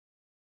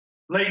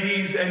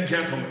Ladies and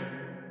gentlemen,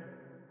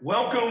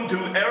 welcome to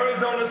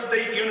Arizona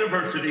State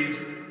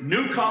University's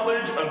New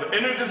College of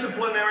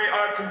Interdisciplinary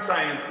Arts and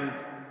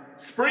Sciences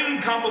Spring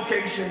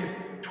Convocation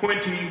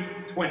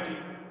 2020.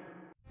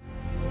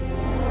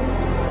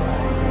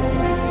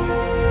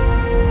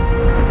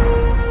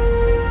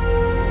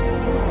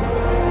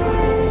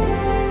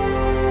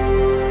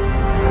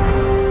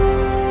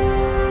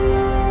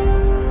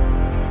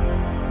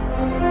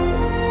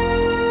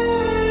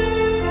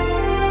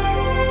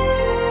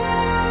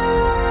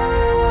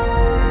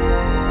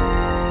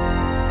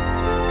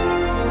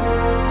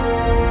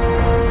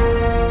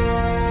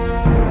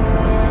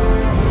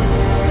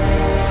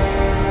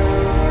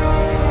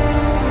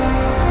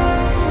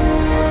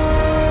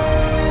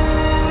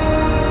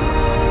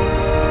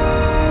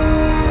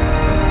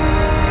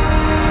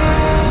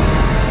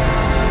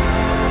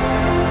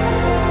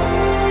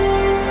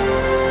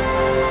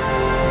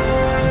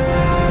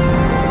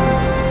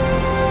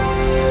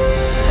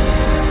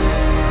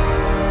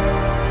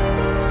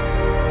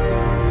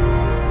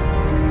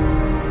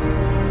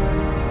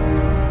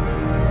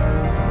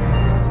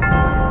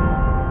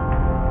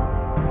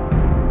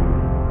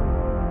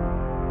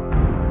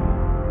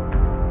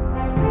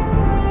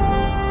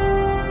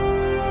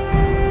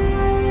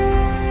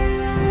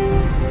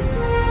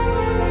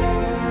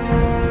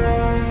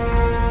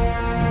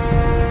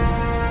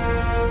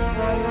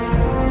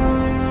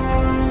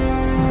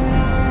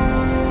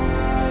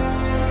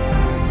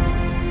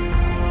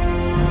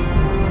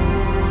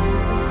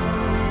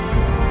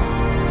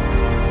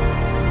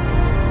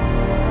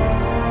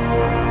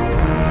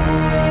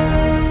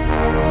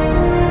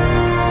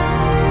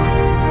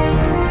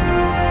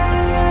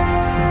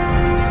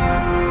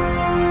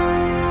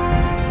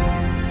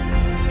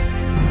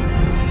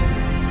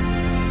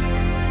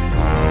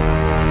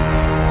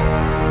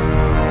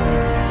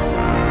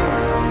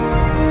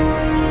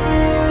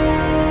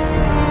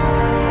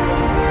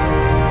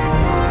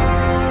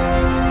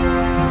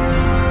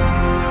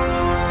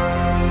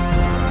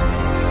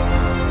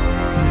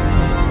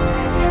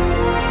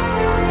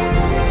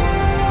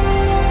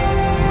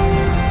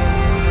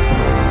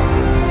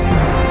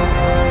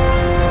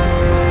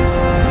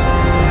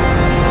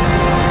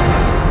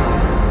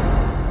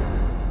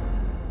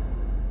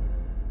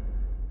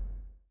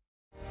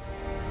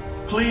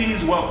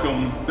 Please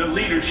welcome the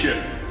leadership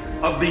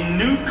of the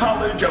New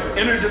College of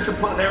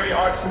Interdisciplinary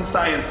Arts and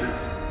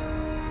Sciences,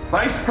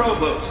 Vice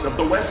Provost of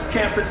the West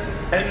Campus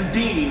and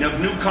Dean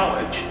of New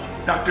College,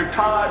 Dr.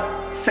 Todd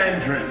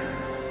Sandrin,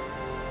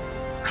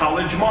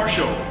 College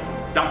Marshal,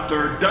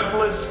 Dr.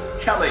 Douglas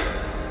Kelly,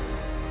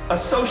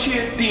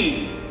 Associate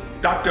Dean,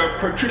 Dr.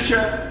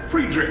 Patricia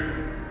Friedrich,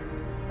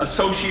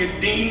 Associate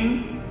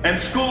Dean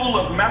and School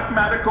of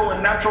Mathematical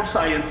and Natural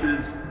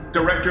Sciences,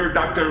 Director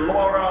Dr.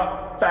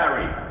 Laura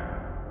Farry,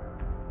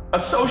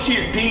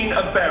 Associate Dean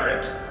of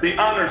Barrett, the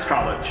Honors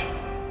College,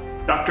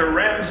 Dr.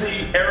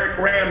 Eric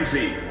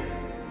Ramsey,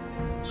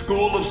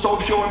 School of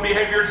Social and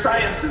Behavior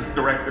Sciences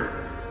Director,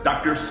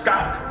 Dr.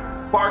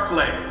 Scott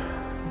Barclay,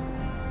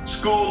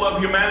 School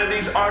of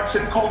Humanities, Arts,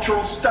 and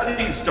Cultural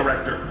Studies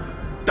Director,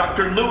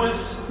 Dr.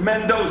 Luis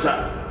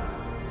Mendoza,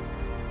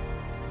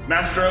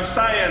 Master of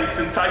Science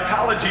and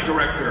Psychology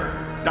Director,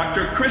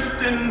 Dr.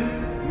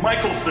 Kristen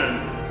Michelson,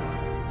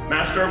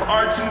 Master of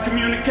Arts and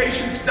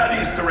Communication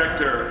Studies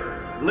Director,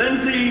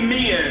 Lindsay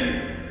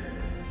Meehan,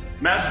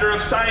 Master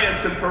of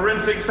Science and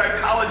Forensic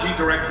Psychology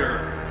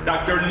Director,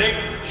 Dr. Nick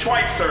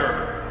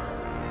Schweitzer,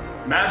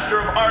 Master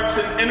of Arts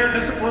and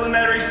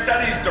Interdisciplinary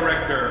Studies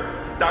Director,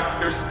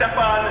 Dr.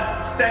 Stefan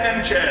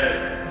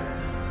Stanchev,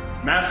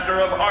 Master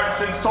of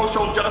Arts in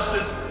Social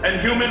Justice and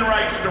Human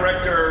Rights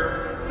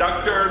Director,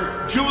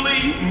 Dr.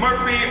 Julie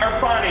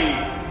Murphy-Arfani,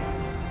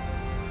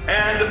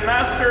 and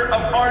Master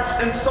of Arts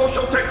in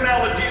Social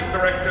Technologies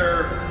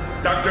Director,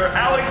 Dr.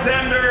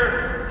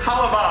 Alexander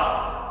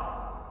Halavas.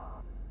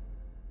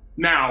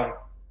 Now,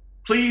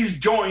 please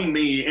join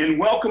me in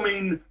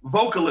welcoming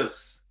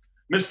vocalist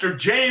Mr.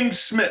 James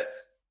Smith,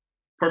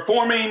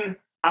 performing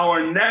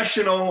our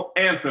national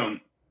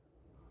anthem.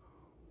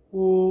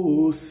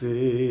 Oh,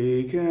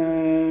 say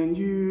can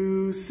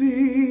you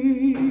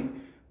see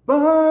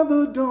by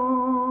the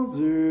dawn's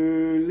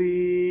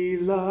early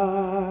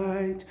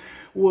light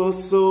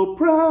what so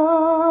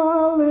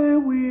proudly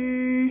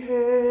we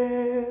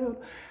hailed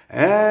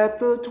at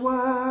the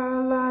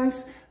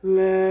twilight's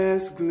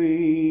last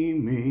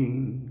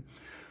gleaming,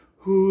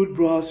 who'd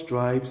brought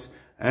stripes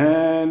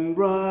and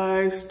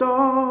bright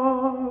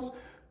stars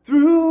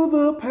through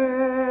the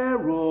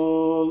perilous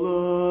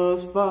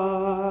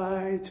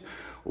fight.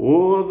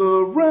 O'er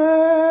the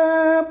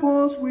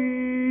ramparts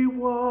we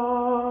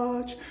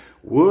watch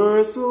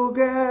were so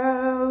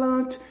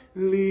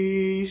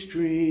gallantly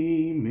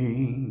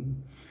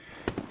streaming,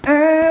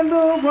 and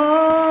the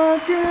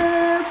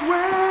rockets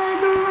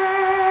rang the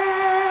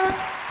red,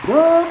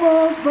 the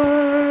bombs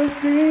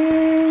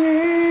bursting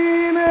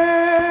in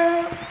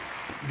air,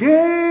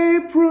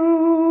 gave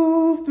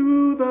proof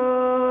through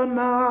the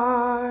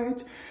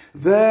night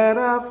that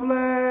our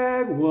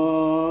flag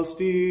was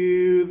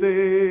still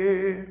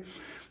there.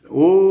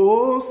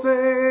 Oh,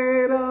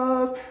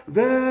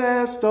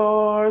 that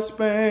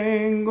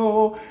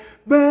star-spangled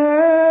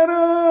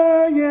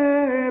banner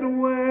yet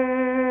wave.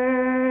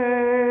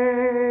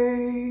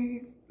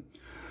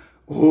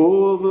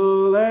 Oh,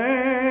 the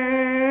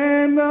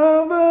land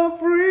of the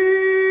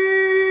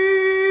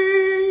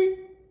free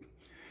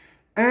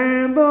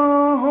and the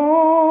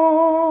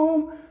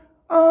home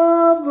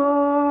of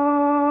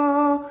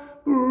the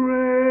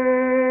brave.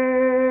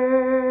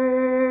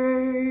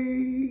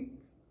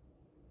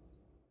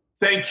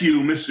 Thank you,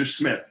 Mr.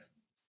 Smith.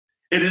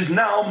 It is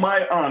now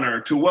my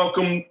honor to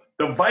welcome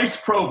the Vice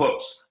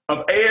Provost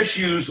of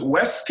ASU's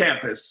West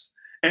Campus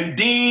and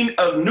Dean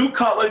of New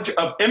College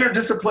of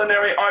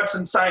Interdisciplinary Arts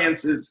and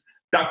Sciences,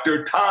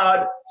 Dr.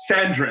 Todd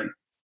Sandrin.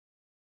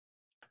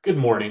 Good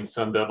morning,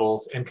 Sun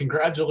Devils, and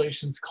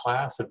congratulations,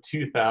 class of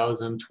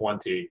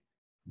 2020.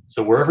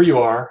 So wherever you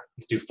are,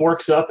 let's do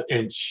forks up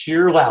and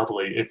cheer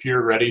loudly if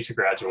you're ready to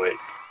graduate.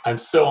 I'm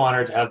so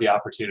honored to have the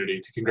opportunity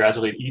to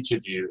congratulate each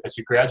of you as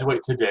you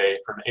graduate today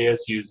from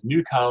ASU's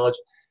New College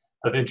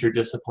of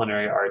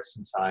Interdisciplinary Arts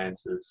and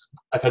Sciences.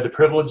 I've had the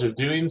privilege of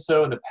doing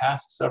so in the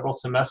past several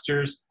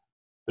semesters,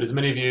 but as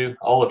many of you,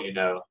 all of you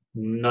know,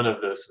 none of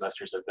those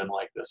semesters have been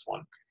like this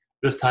one.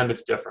 This time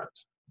it's different,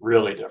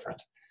 really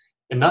different.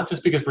 And not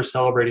just because we're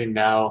celebrating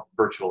now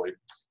virtually.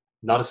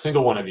 Not a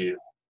single one of you,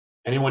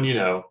 anyone you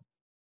know,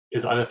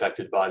 is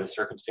unaffected by the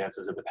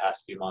circumstances of the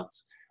past few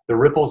months. The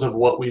ripples of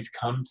what we've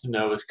come to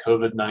know as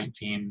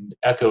COVID-19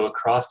 echo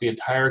across the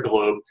entire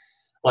globe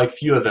like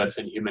few events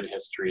in human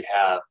history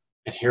have.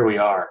 And here we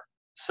are,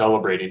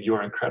 celebrating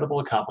your incredible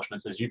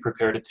accomplishments as you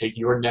prepare to take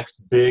your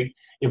next big,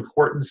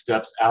 important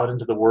steps out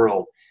into the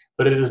world.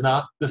 But it is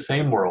not the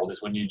same world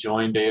as when you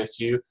joined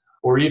ASU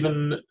or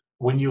even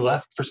when you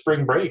left for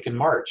spring break in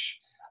March.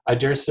 I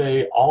dare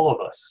say all of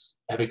us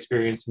have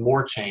experienced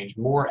more change,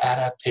 more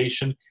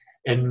adaptation,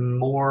 and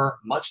more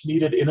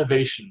much-needed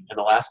innovation in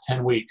the last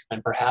 10 weeks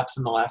than perhaps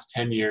in the last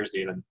 10 years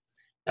even.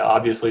 Now,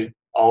 obviously,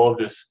 all of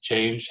this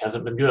change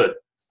hasn't been good.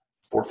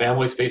 For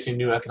families facing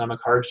new economic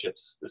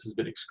hardships, this has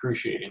been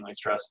excruciatingly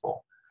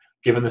stressful.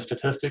 Given the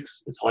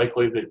statistics, it's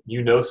likely that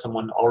you know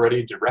someone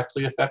already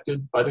directly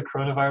affected by the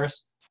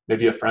coronavirus,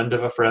 maybe a friend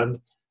of a friend,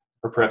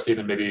 or perhaps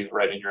even maybe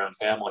right in your own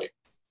family.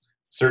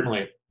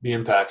 Certainly, the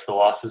impacts, the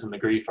losses, and the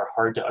grief are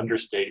hard to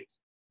understate,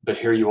 but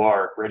here you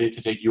are, ready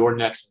to take your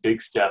next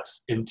big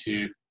steps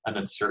into an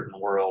uncertain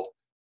world.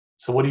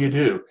 So what do?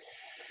 Do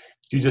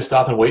you just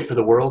stop and wait for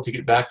the world to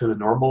get back to the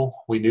normal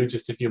we knew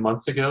just a few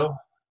months ago?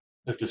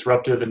 As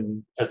disruptive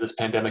and as this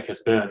pandemic has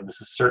been, this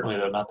is certainly,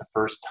 though, not the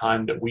first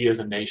time that we as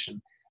a nation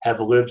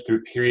have lived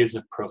through periods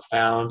of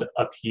profound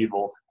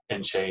upheaval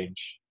and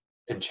change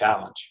and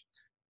challenge.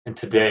 And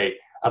today,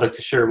 I'd like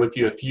to share with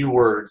you a few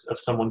words of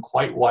someone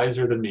quite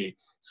wiser than me,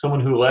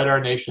 someone who led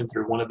our nation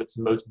through one of its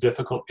most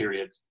difficult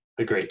periods,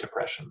 the Great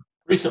Depression.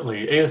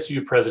 Recently,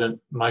 ASU President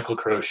Michael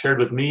Crow shared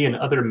with me and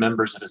other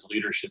members of his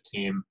leadership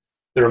team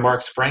the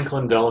remarks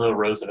Franklin Delano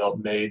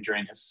Roosevelt made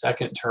during his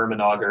second term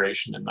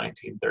inauguration in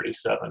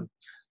 1937.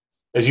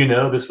 As you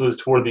know, this was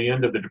toward the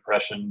end of the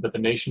Depression, but the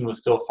nation was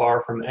still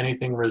far from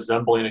anything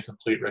resembling a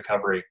complete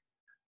recovery.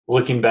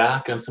 Looking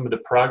back on some of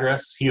the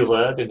progress he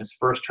led in his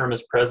first term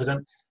as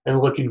president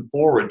and looking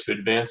forward to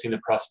advancing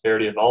the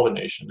prosperity of all the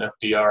nation,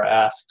 FDR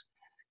asked,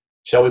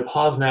 "Shall we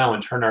pause now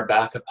and turn our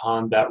back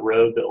upon that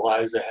road that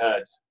lies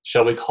ahead?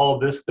 Shall we call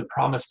this the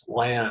promised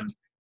land,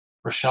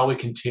 or shall we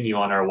continue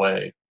on our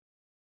way?"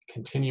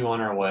 Continue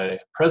on our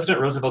way. President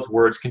Roosevelt's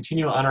words,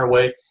 "continue on our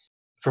way,"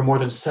 from more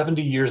than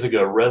 70 years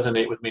ago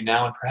resonate with me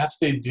now, and perhaps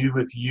they do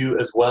with you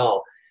as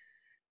well.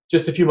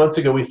 Just a few months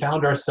ago, we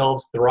found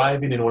ourselves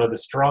thriving in one of the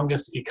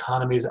strongest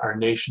economies our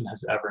nation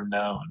has ever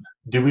known.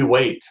 Do we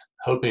wait,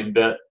 hoping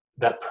that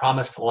that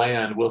promised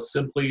land will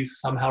simply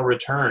somehow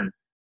return?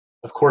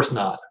 Of course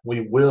not.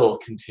 We will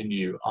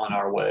continue on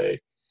our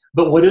way.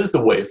 But what is the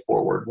way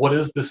forward? What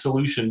is the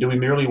solution? Do we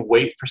merely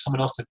wait for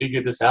someone else to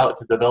figure this out,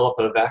 to develop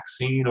a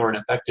vaccine or an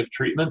effective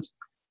treatment?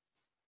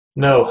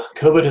 No,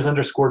 COVID has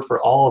underscored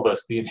for all of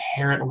us the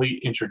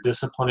inherently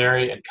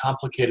interdisciplinary and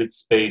complicated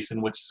space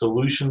in which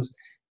solutions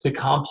to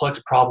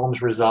complex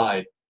problems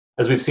reside.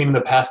 As we've seen in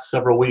the past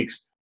several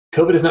weeks,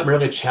 COVID is not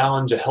merely a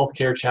challenge, a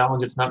healthcare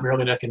challenge. It's not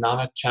merely an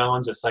economic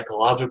challenge, a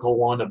psychological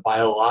one, a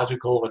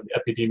biological and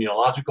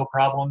epidemiological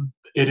problem.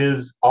 It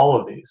is all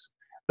of these.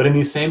 But in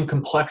these same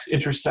complex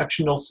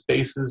intersectional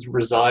spaces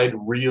reside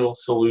real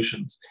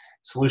solutions,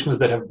 solutions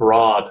that have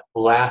broad,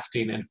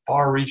 lasting, and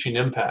far-reaching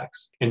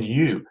impacts. And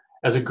you,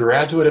 as a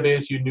graduate of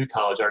ASU New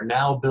College, are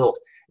now built,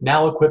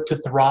 now equipped to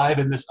thrive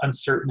in this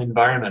uncertain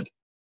environment.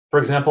 For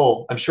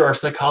example, I'm sure our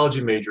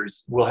psychology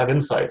majors will have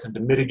insights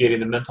into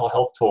mitigating the mental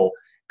health toll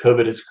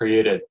COVID has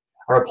created.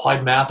 Our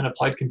applied math and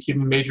applied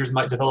computing majors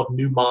might develop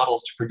new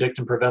models to predict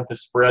and prevent the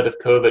spread of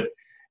COVID.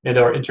 And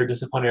our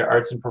interdisciplinary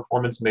arts and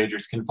performance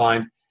majors can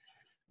find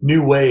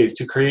new ways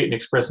to create and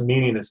express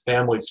meaning as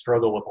families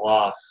struggle with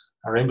loss.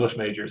 Our English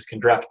majors can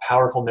draft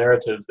powerful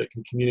narratives that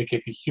can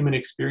communicate the human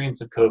experience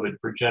of COVID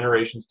for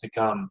generations to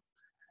come.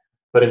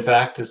 But in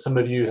fact, as some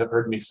of you have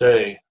heard me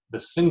say, the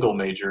single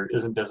major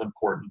isn't as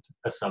important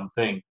as some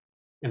think.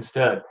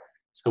 Instead,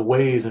 It's the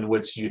ways in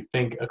which you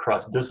think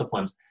across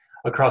disciplines,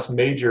 across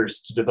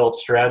majors, to develop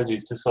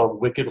strategies to solve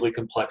wickedly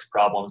complex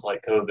problems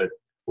like COVID.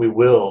 We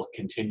will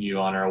continue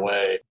on our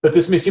way. But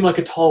this may seem like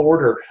a tall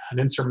order, an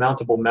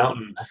insurmountable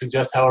mountain. I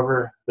suggest,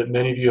 however, that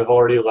many of you have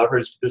already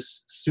leveraged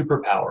this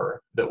superpower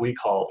that we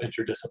call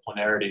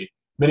interdisciplinarity.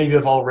 Many of you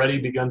have already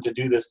begun to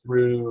do this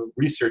through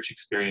research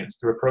experience,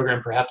 through a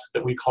program perhaps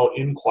that we call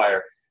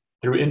Inquire,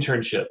 through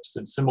internships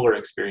and similar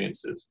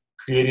experiences,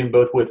 creating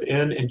both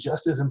within and,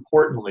 just as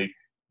importantly,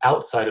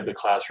 outside of the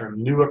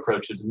classroom, new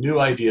approaches, new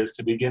ideas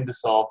to begin to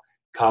solve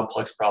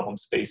complex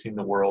problems facing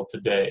the world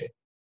today.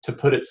 To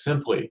put it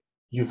simply,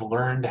 you've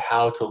learned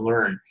how to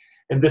learn.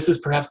 And this is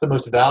perhaps the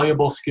most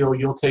valuable skill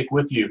you'll take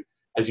with you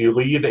as you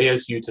leave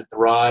ASU to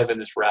thrive in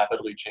this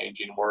rapidly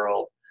changing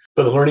world.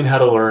 But learning how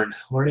to learn,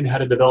 learning how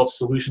to develop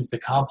solutions to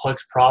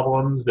complex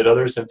problems that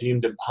others have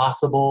deemed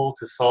impossible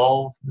to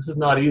solve, this is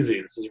not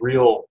easy. This is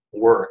real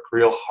work,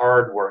 real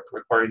hard work,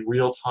 requiring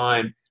real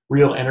time,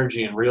 real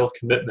energy, and real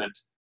commitment.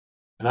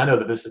 And I know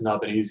that this has not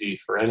been easy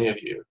for any of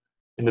you.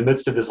 In the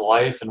midst of this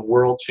life and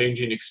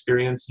world-changing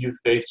experience, you've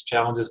faced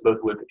challenges both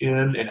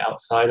within and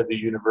outside of the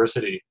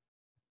university.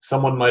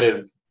 Someone might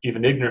have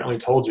even ignorantly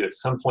told you at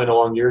some point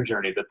along your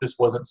journey that this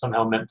wasn't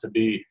somehow meant to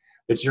be,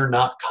 that you're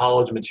not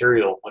college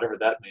material, whatever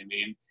that may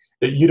mean,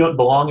 that you don't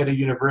belong at a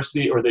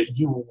university, or that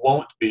you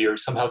won't be or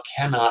somehow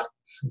cannot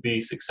be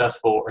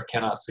successful or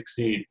cannot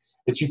succeed,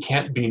 that you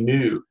can't be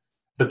new.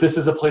 But this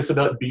is a place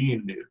about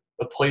being new,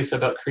 a place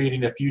about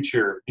creating a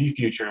future, the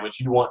future in which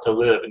you want to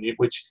live, and in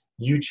which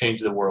you change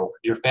the world,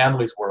 your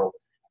family's world,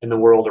 and the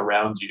world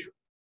around you.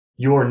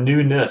 Your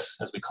newness,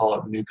 as we call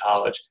it in New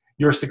College,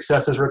 your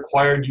success has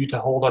required you to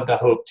hold on to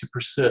hope, to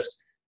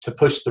persist, to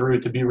push through,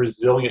 to be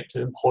resilient,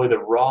 to employ the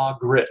raw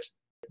grit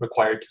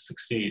required to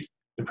succeed.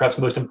 And perhaps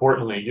most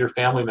importantly, your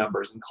family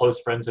members and close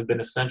friends have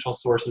been essential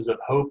sources of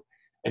hope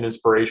and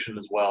inspiration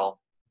as well.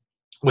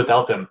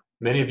 Without them,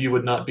 many of you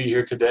would not be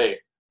here today.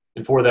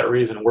 And for that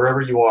reason,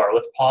 wherever you are,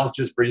 let's pause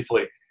just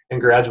briefly. And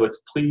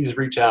graduates, please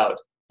reach out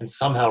and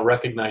somehow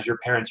recognize your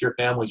parents, your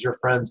families, your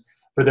friends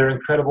for their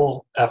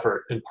incredible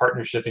effort and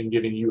partnership in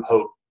giving you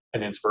hope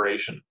and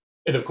inspiration.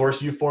 And of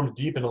course, you've formed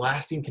deep and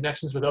lasting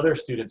connections with other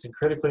students, and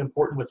critically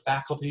important, with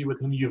faculty with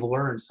whom you've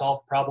learned,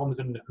 solved problems,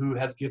 and who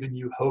have given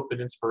you hope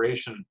and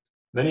inspiration.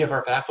 Many of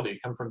our faculty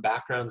come from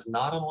backgrounds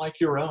not unlike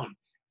your own,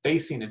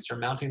 facing and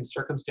surmounting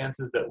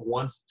circumstances that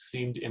once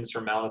seemed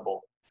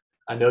insurmountable.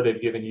 I know they've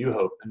given you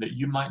hope, and that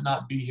you might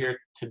not be here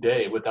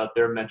today without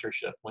their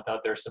mentorship,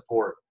 without their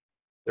support.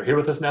 They're here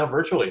with us now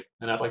virtually,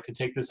 and I'd like to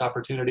take this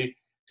opportunity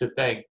to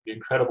thank the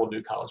incredible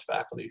New College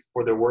faculty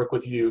for their work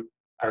with you,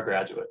 our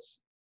graduates.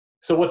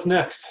 So what's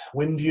next?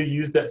 When do you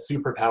use that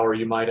superpower,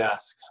 you might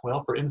ask?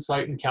 Well, for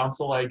insight and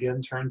counsel, I again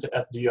turn to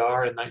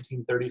FDR in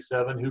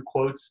 1937, who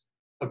quotes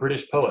a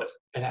British poet,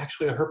 and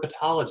actually a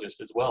herpetologist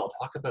as well.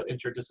 Talk about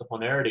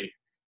interdisciplinarity.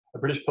 A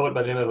British poet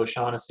by the name of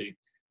O'Shaughnessy,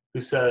 who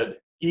said,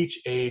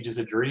 "Each age is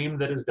a dream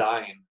that is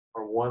dying,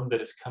 or one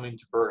that is coming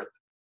to birth."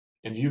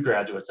 And you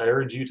graduates, I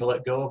urge you to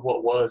let go of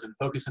what was and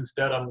focus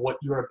instead on what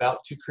you are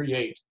about to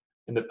create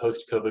in the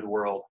post-COVID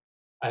world.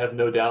 I have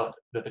no doubt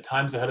that the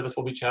times ahead of us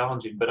will be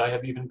challenging, but I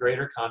have even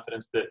greater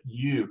confidence that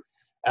you,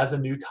 as a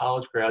New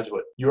College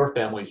graduate, your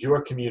families,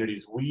 your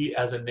communities, we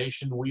as a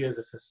nation, we as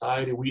a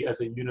society, we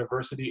as a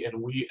university,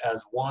 and we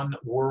as one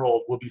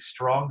world will be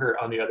stronger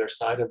on the other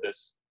side of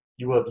this.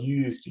 You have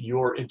used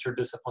your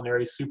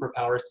interdisciplinary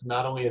superpowers to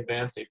not only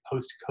advance a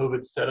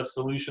post-COVID set of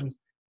solutions,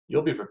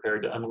 you'll be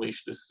prepared to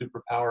unleash this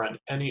superpower on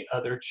any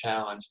other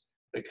challenge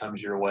that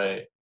comes your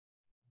way.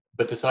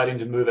 But deciding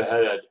to move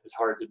ahead is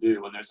hard to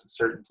do when there's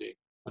uncertainty,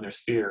 when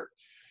there's fear.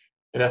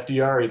 And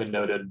FDR even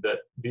noted that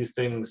these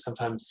things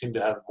sometimes seem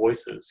to have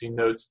voices. He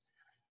notes,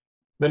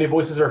 "Many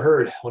voices are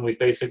heard when we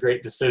face a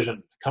great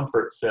decision.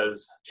 Comfort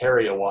says,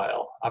 tarry a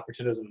while.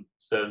 Opportunism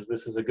says,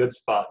 this is a good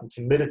spot. And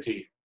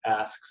timidity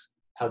asks,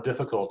 how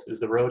difficult is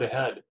the road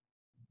ahead?"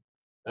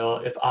 Well,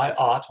 if I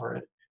ought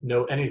or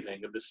know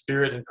anything of the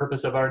spirit and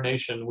purpose of our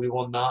nation, we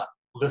will not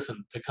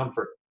listen to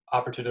comfort,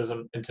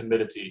 opportunism, and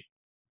timidity.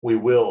 We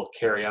will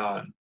carry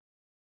on,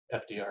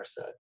 FDR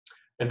said.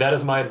 And that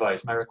is my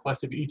advice, my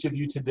request of each of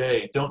you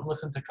today. Don't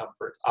listen to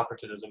comfort,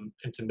 opportunism,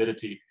 and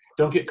timidity.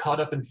 Don't get caught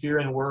up in fear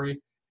and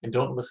worry, and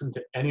don't listen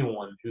to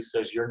anyone who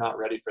says you're not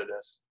ready for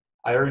this.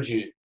 I urge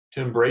you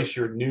to embrace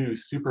your new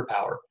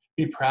superpower.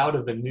 Be proud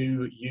of the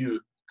new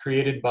you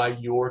created by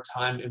your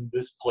time in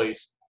this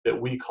place that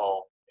we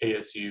call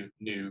ASU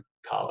New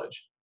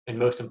College. And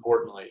most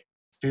importantly,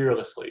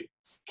 fearlessly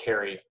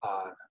carry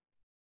on.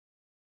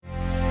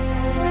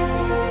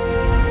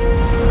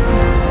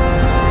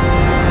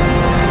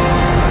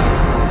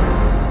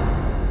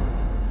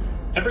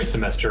 Every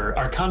semester,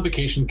 our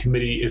convocation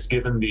committee is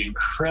given the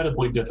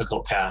incredibly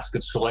difficult task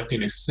of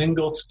selecting a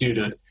single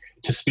student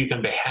to speak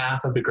on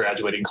behalf of the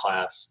graduating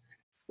class.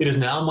 It is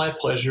now my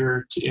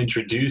pleasure to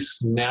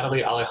introduce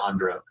Natalie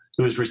Alejandro,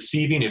 who is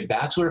receiving a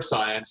Bachelor of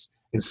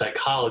Science in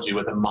Psychology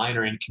with a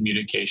minor in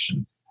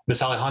Communication.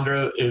 Ms.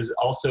 Alejandro is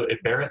also a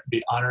Barrett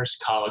the Honors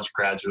College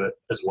graduate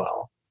as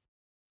well.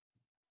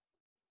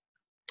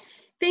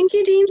 Thank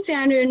you, Dean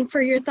Sandrin,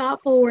 for your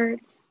thoughtful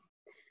words.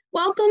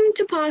 Welcome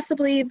to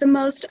possibly the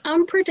most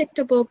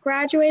unpredictable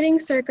graduating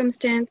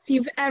circumstance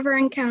you've ever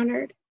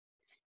encountered.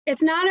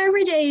 It's not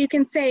every day you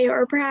can say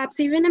or perhaps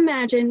even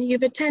imagine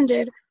you've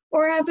attended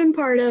or have been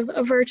part of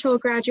a virtual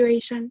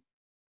graduation.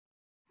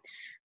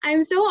 I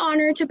am so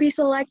honored to be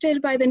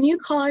selected by the New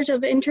College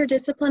of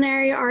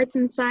Interdisciplinary Arts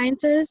and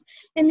Sciences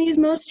in these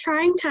most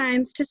trying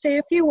times to say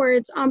a few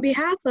words on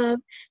behalf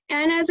of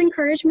and as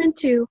encouragement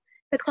to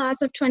the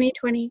class of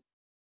 2020.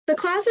 The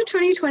class of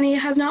 2020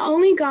 has not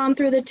only gone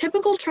through the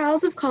typical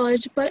trials of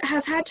college, but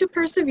has had to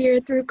persevere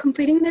through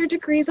completing their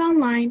degrees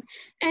online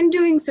and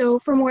doing so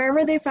from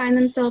wherever they find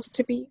themselves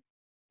to be.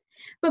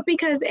 But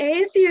because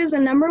ASU is the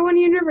 #1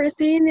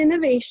 university in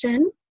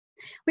innovation,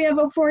 we have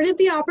afforded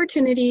the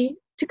opportunity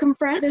to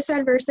confront this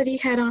adversity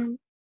head-on,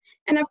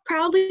 and have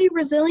proudly,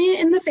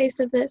 resilient in the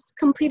face of this,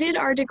 completed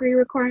our degree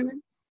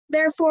requirements.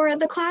 Therefore,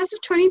 the class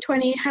of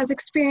 2020 has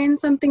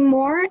experienced something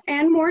more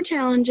and more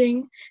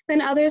challenging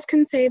than others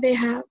can say they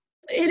have.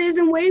 It is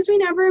in ways we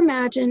never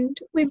imagined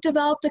we've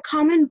developed a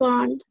common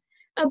bond,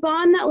 a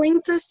bond that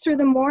links us through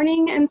the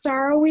mourning and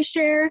sorrow we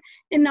share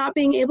in not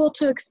being able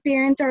to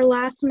experience our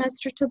last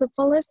semester to the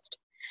fullest,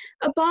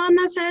 a bond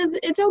that says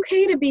it's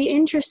okay to be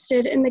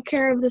interested in the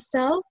care of the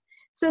self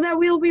so that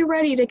we'll be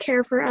ready to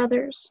care for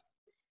others.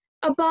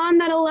 A bond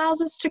that allows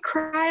us to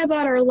cry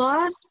about our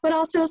loss, but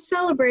also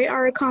celebrate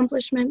our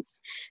accomplishments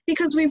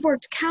because we've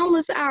worked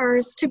countless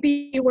hours to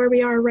be where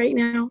we are right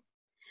now.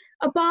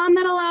 A bond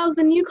that allows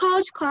the New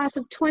College class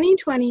of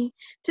 2020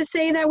 to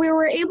say that we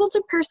were able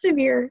to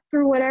persevere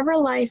through whatever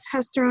life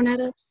has thrown at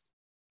us.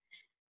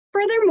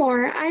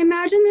 Furthermore, I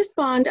imagine this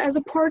bond as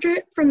a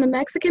portrait from the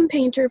Mexican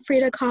painter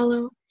Frida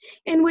Kahlo,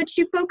 in which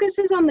she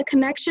focuses on the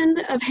connection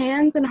of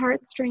hands and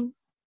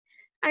heartstrings.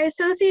 I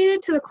associate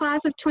it to the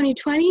class of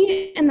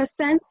 2020 in the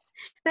sense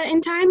that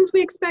in times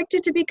we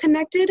expected to be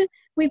connected,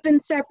 we've been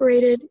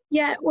separated,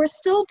 yet we're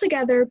still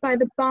together by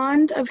the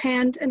bond of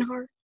hand and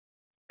heart.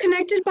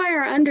 Connected by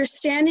our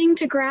understanding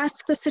to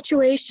grasp the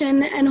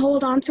situation and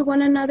hold on to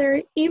one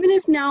another, even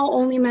if now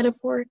only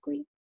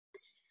metaphorically.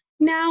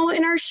 Now,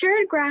 in our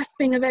shared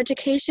grasping of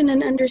education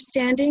and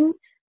understanding,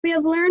 we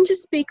have learned to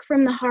speak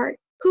from the heart.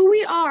 Who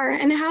we are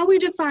and how we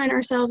define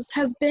ourselves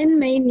has been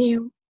made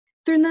new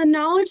through the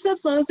knowledge that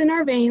flows in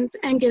our veins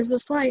and gives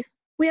us life.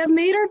 We have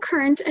made our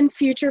current and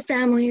future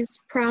families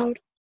proud.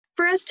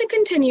 For us to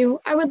continue,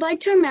 I would like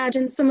to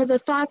imagine some of the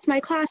thoughts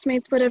my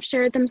classmates would have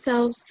shared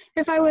themselves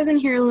if I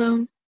wasn't here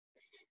alone.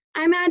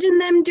 I imagine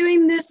them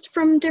doing this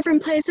from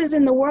different places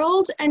in the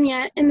world and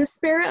yet in the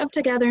spirit of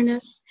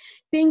togetherness,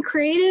 being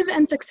creative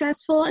and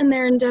successful in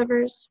their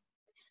endeavors.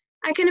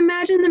 I can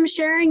imagine them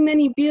sharing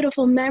many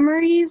beautiful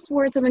memories,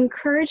 words of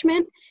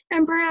encouragement,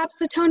 and perhaps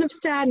a tone of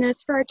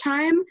sadness for our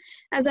time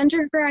as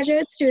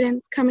undergraduate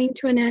students coming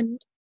to an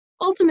end.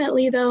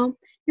 Ultimately, though,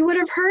 you would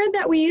have heard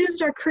that we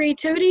used our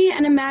creativity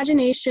and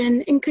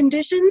imagination in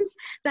conditions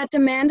that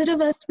demanded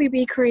of us we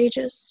be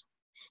courageous.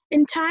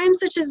 In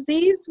times such as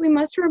these, we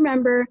must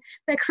remember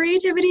that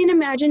creativity and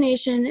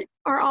imagination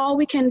are all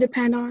we can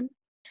depend on.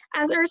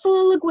 As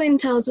Ursula Le Guin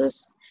tells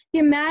us, the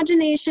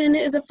imagination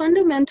is a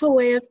fundamental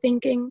way of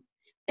thinking,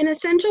 an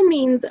essential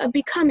means of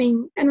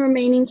becoming and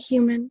remaining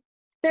human.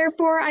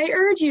 Therefore, I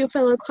urge you,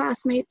 fellow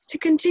classmates, to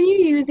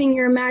continue using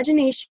your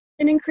imagination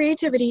and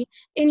creativity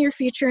in your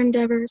future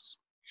endeavors.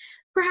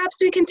 Perhaps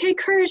we can take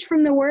courage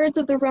from the words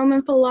of the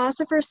Roman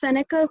philosopher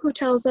Seneca, who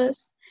tells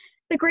us,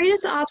 "The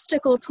greatest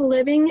obstacle to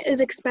living is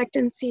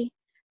expectancy,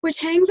 which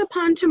hangs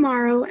upon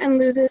tomorrow and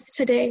loses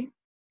today.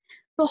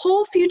 The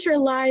whole future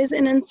lies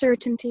in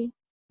uncertainty.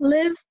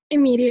 Live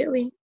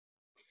immediately."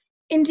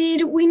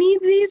 Indeed, we need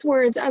these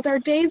words as our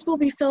days will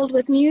be filled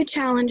with new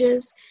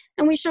challenges,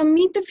 and we shall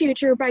meet the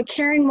future by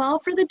caring well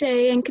for the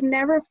day and can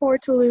never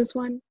afford to lose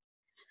one.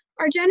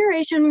 Our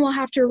generation will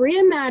have to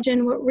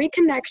reimagine what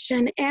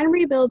reconnection and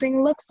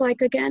rebuilding looks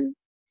like again.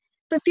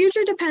 The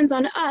future depends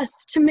on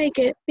us to make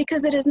it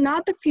because it is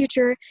not the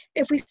future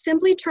if we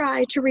simply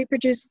try to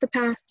reproduce the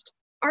past.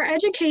 Our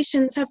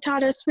educations have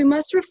taught us we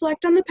must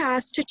reflect on the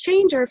past to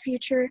change our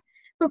future,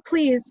 but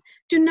please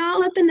do not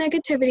let the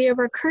negativity of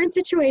our current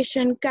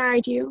situation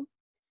guide you.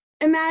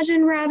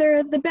 Imagine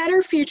rather the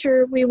better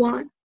future we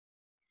want.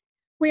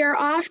 We are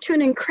off to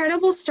an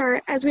incredible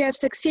start as we have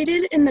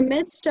succeeded in the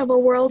midst of a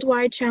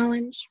worldwide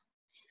challenge.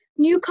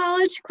 New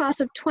College, class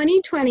of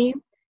 2020,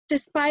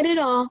 despite it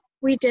all,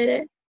 we did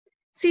it.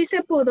 Sí se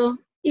pudo,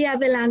 y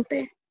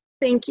adelante.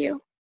 Thank you.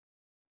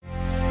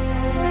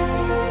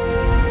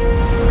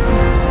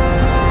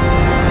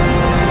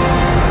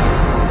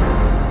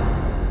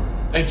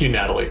 Thank you,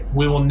 Natalie.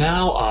 We will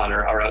now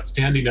honor our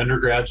Outstanding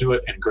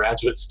Undergraduate and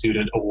Graduate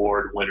Student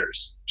Award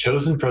winners,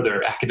 chosen for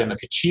their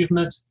academic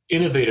achievement,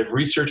 innovative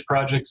research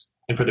projects,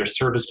 and for their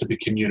service to the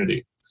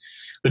community.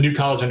 The New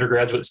College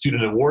Undergraduate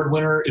Student Award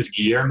winner is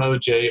Guillermo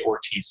J.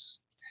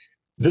 Ortiz.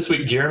 This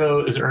week,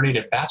 Guillermo is earning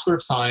a Bachelor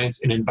of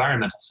Science in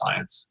Environmental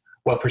Science.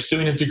 While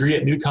pursuing his degree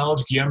at New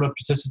College, Guillermo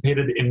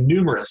participated in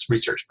numerous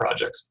research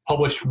projects,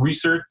 published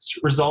research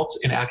results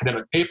in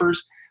academic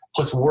papers,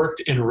 plus worked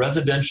in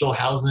residential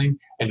housing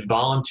and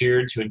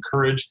volunteered to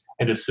encourage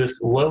and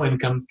assist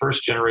low-income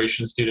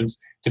first-generation students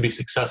to be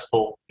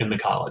successful in the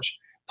college.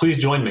 Please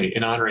join me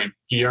in honoring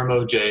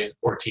Guillermo J.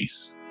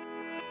 Ortiz.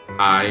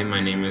 Hi, my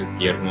name is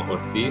Guillermo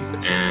Ortiz,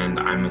 and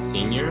I'm a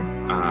senior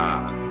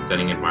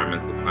studying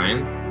environmental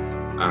science,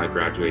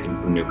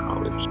 graduating from New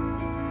College.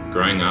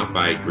 Growing up,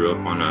 I grew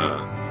up on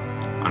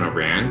a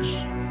ranch,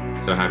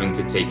 so having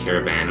to take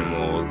care of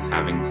animals,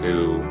 having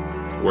to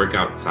work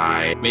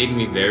outside made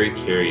me very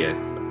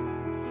curious.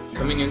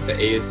 Coming into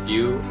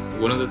ASU,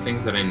 one of the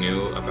things that I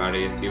knew about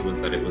ASU was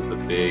that it was a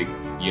big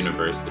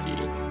university.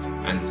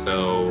 And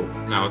so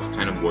now I was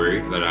kind of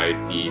worried that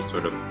I'd be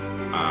sort of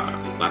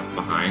left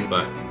behind.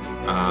 But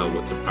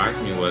what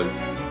surprised me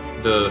was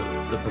the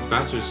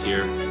professors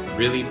here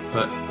really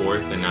put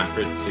forth an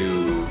effort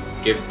to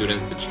give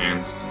students a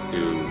chance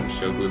to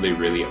show who they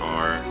really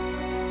are.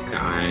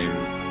 I'm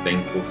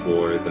thankful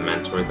for the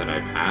mentor that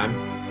I've had,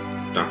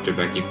 Dr.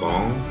 Becky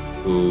Ball,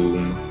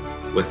 whom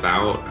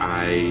without,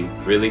 I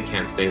really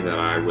can't say that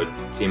I would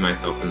see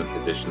myself in the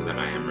position that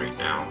I am right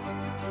now.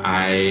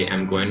 I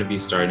am going to be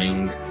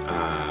starting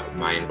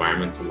my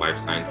environmental life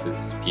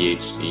sciences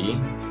PhD.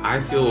 I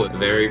feel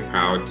very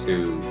proud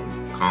to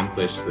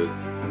accomplish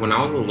this. When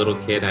I was a little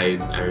kid, I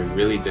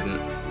really didn't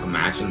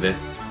imagine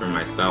this for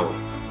myself.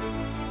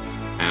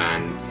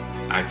 And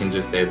I can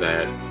just say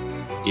that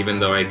even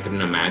though I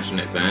couldn't imagine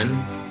it then,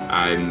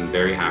 I'm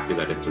very happy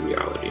that it's a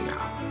reality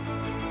now.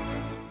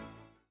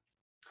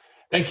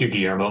 Thank you,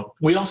 Guillermo.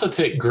 We also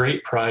take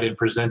great pride in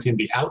presenting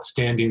the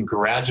Outstanding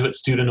Graduate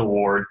Student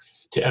Award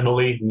to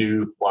Emily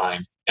New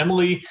Line.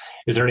 Emily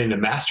is earning a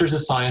Master's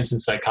of Science in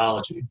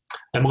Psychology.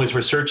 Emily's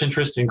research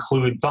interests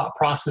include thought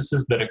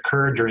processes that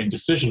occur during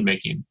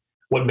decision-making,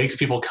 what makes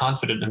people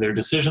confident in their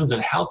decisions,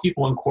 and how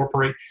people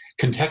incorporate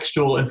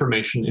contextual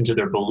information into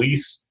their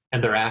beliefs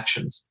and their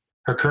actions.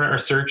 Her current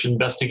research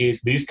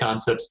investigates these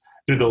concepts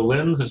through the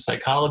lens of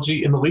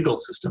psychology in the legal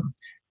system.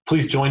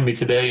 Please join me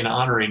today in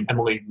honoring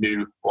Emily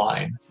New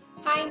Line.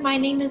 Hi, my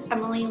name is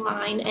Emily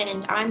Line,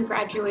 and I'm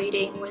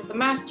graduating with a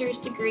master's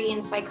degree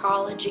in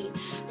psychology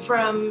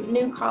from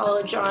New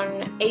College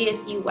on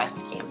ASU West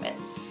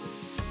Campus.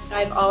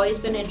 I've always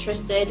been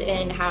interested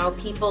in how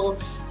people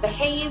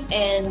behave,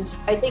 and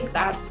I think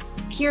that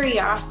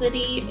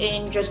curiosity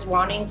in just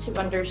wanting to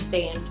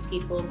understand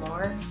people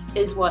more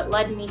is what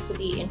led me to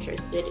be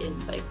interested in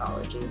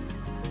psychology.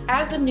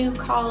 As a New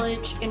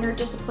College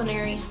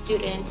interdisciplinary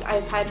student,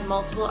 I've had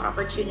multiple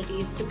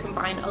opportunities to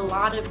combine a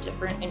lot of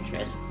different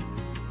interests.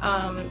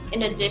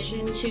 In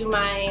addition to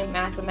my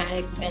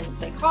mathematics and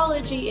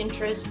psychology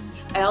interests,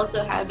 I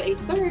also have a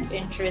third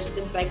interest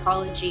in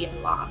psychology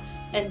and law.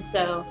 And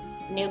so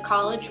New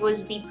College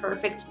was the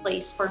perfect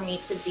place for me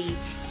to be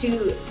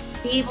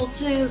able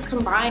to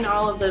combine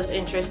all of those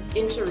interests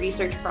into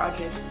research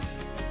projects.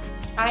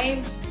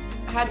 I've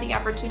had the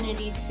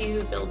opportunity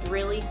to build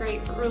really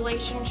great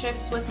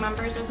relationships with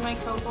members of my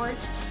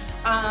cohort.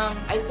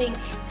 I think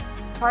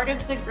part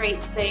of the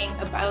great thing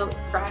about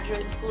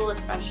graduate school,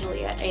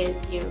 especially at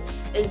ASU,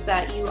 is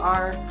that you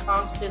are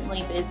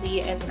constantly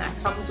busy, and that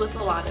comes with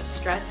a lot of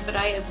stress, but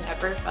I have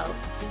never felt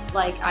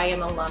like I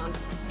am alone.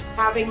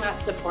 Having that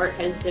support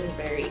has been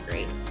very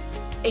great.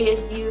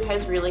 ASU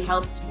has really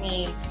helped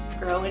me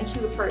grow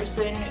into a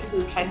person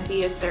who can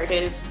be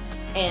assertive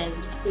and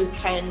who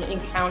can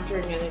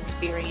encounter new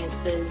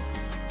experiences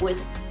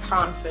with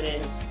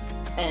confidence,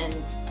 and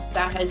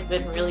that has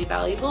been really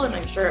valuable, and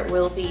I'm sure it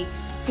will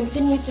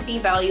continue to be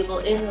valuable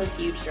in the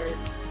future.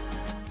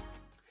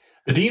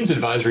 The Dean's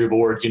Advisory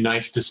Board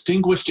unites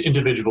distinguished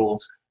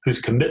individuals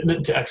whose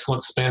commitment to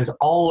excellence spans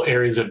all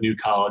areas of New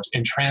College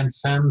and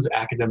transcends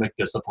academic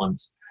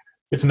disciplines.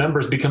 Its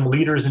members become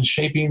leaders in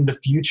shaping the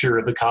future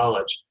of the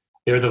college.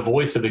 They are the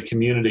voice of the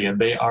community, and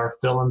they are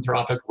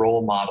philanthropic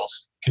role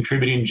models,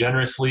 contributing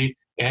generously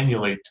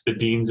annually to the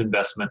Dean's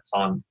Investment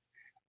Fund.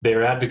 They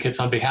are advocates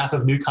on behalf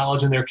of New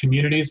College in their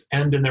communities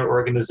and in their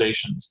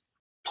organizations.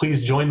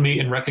 Please join me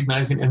in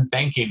recognizing and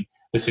thanking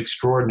this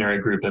extraordinary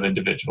group of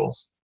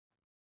individuals.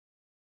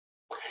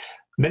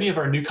 Many of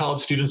our New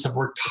College students have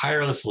worked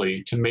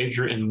tirelessly to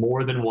major in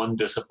more than one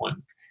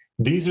discipline.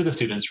 These are the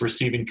students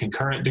receiving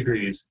concurrent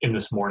degrees in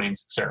this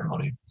morning's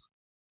ceremony.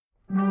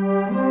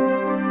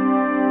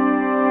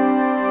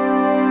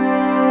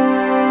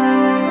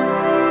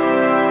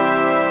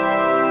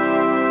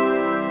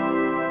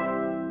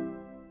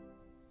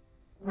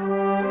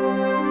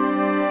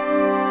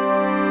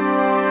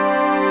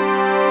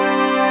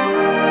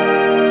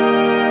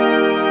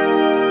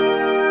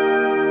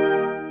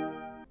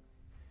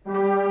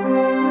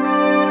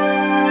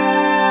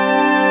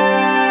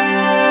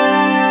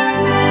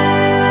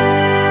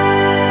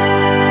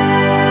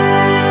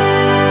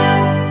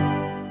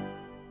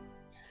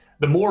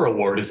 The Moore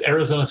Award is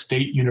Arizona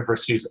State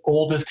University's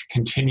oldest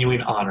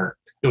continuing honor.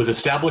 It was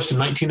established in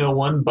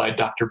 1901 by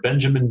Dr.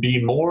 Benjamin B.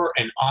 Moore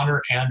and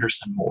Honor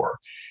Anderson Moore.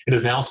 It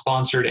is now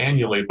sponsored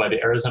annually by the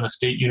Arizona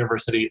State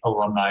University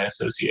Alumni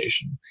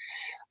Association.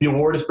 The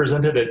award is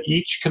presented at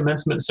each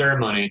commencement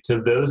ceremony to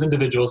those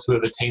individuals who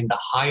have attained the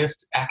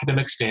highest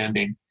academic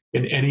standing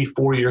in any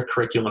four-year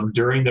curriculum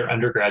during their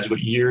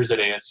undergraduate years at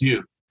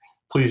ASU.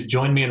 Please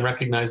join me in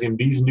recognizing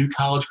these new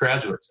college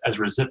graduates as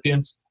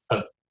recipients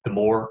of the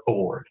Moore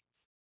Award.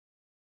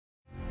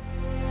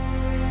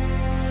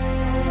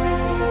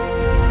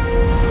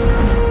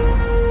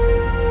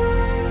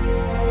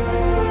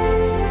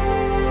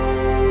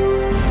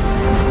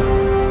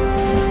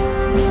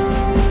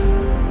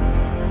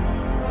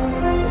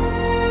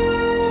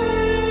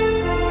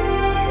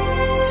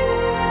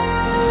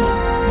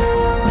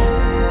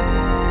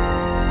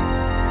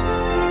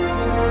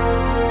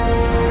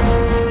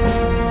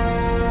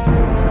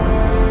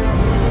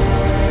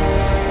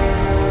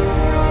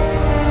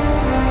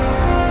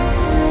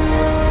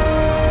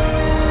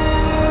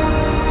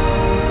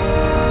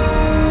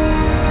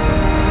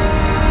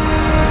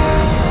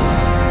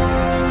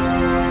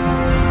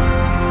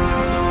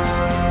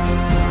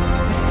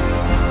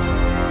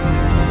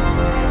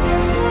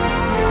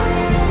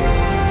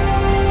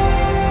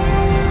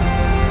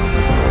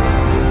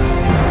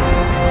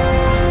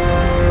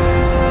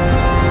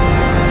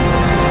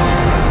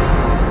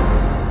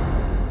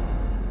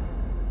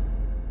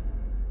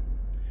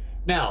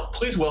 Now,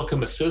 please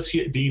welcome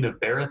Associate Dean of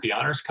Barrett, the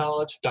Honors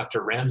College,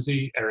 Dr.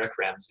 Eric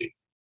Ramsey.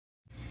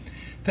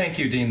 Thank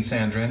you, Dean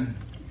Sandrin.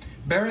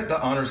 Barrett,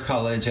 the Honors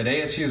College at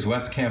ASU's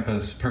West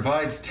Campus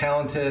provides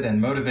talented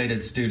and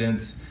motivated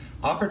students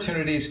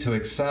opportunities to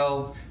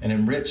excel and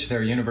enrich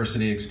their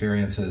university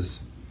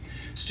experiences.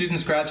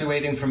 Students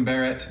graduating from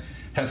Barrett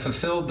have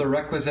fulfilled the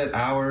requisite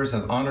hours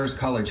of Honors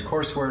College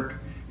coursework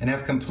and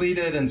have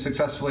completed and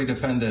successfully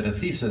defended a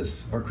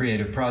thesis or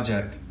creative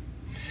project.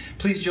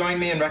 Please join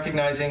me in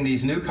recognizing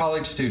these new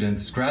college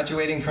students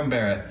graduating from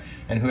Barrett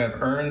and who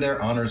have earned their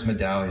honors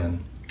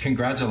medallion.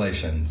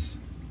 Congratulations.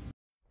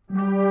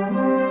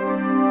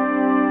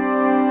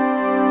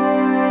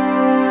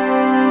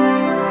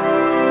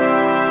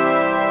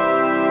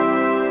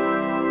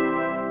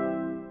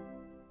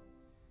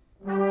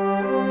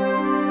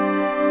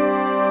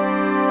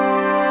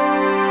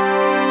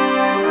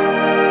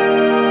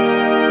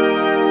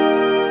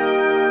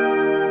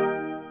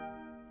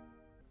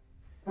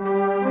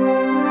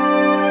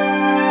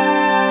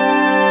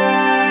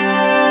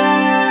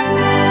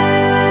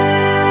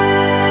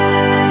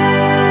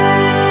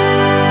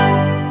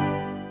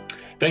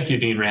 Thank you,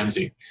 Dean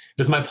Ramsey. It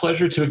is my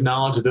pleasure to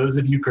acknowledge those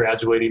of you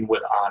graduating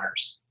with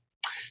honors.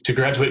 To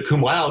graduate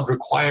cum laude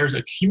requires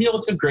a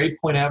cumulative grade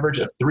point average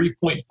of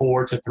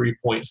 3.4 to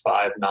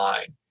 3.59.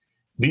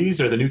 These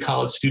are the new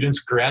college students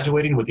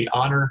graduating with the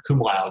honor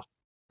cum laude.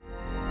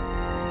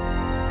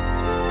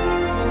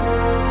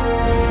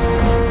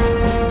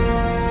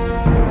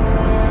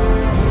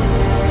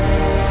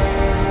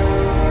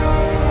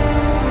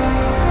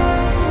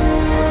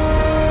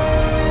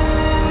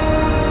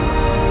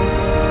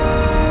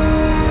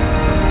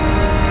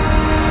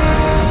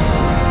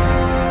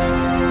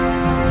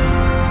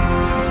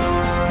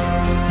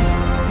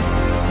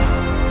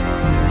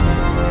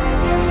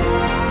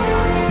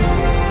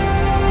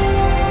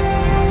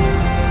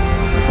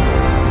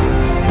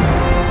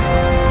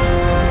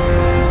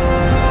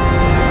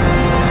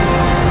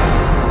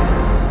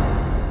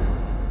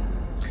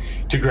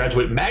 To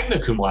graduate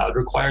magna cum laude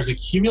requires a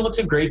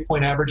cumulative grade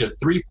point average of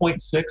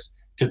 3.6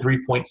 to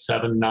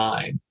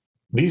 3.79.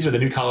 These are the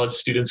new college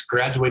students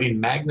graduating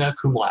magna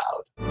cum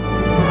laude.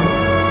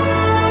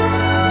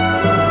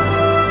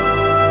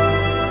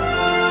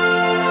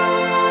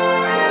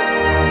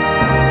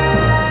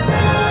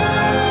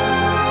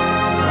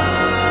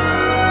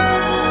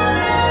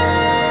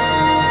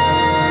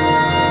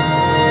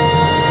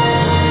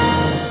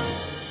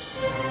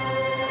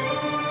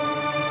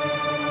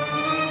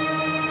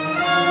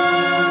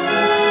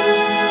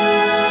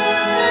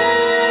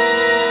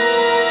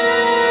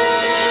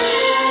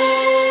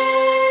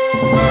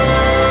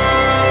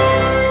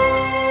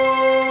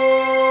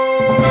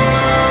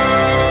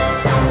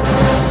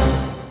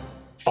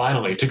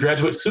 Finally, to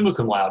graduate summa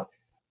cum laude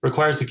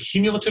requires a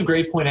cumulative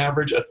grade point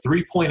average of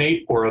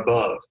 3.8 or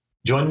above.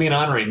 Join me in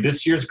honoring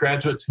this year's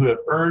graduates who have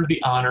earned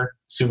the honor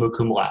summa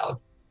cum laude.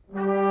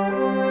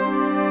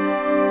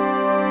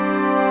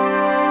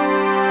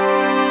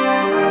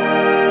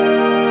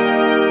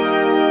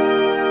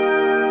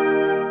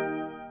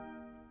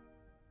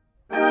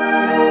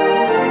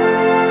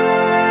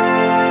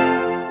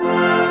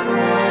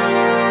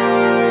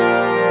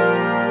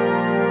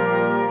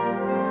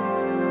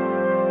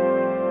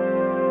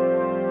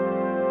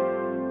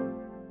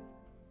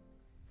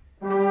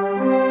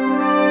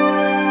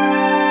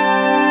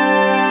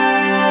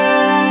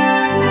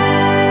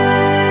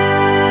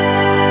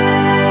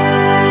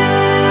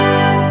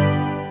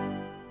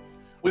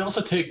 We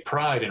also take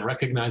pride in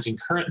recognizing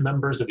current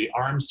members of the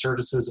armed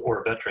services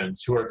or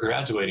veterans who are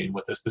graduating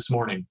with us this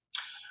morning.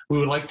 We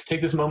would like to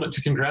take this moment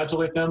to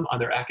congratulate them on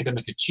their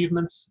academic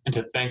achievements and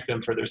to thank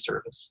them for their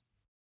service.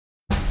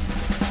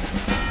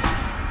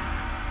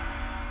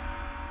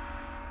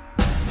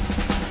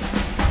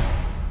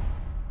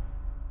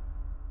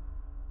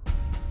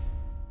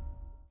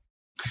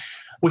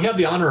 We have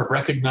the honor of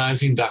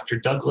recognizing Dr.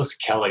 Douglas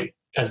Kelly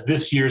as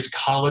this year's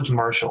College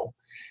Marshal.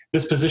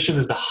 This position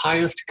is the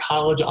highest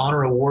college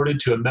honor awarded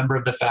to a member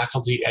of the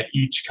faculty at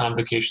each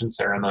convocation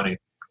ceremony.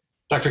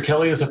 Dr.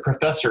 Kelly is a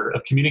professor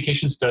of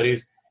communication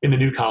studies in the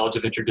New College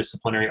of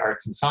Interdisciplinary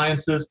Arts and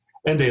Sciences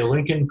and a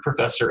Lincoln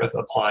Professor of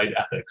Applied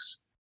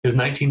Ethics. His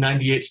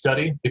 1998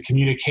 study, The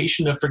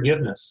Communication of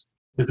Forgiveness,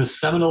 is the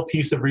seminal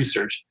piece of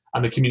research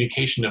on the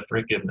communication of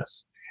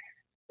forgiveness,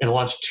 and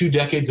launched 2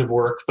 decades of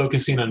work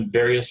focusing on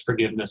various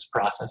forgiveness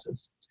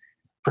processes.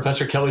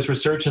 Professor Kelly's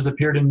research has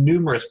appeared in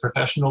numerous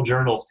professional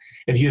journals,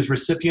 and he is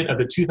recipient of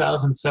the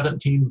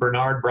 2017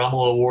 Bernard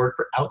Brommel Award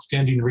for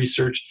Outstanding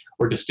Research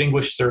or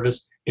Distinguished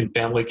Service in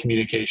Family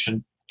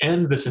Communication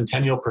and the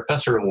Centennial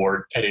Professor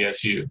Award at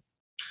ASU.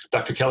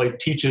 Dr. Kelly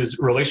teaches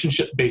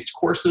relationship-based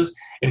courses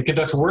and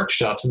conducts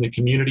workshops in the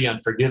community on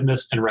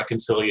forgiveness and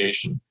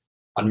reconciliation,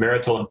 on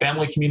marital and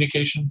family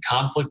communication,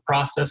 conflict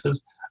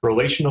processes,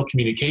 relational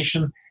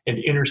communication, and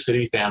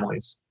inner-city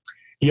families.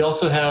 He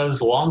also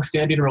has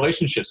long-standing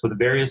relationships with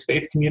various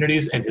faith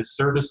communities, and his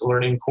service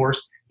learning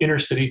course, Inner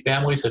City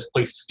Families, has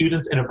placed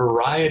students in a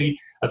variety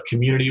of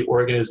community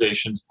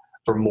organizations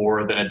for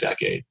more than a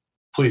decade.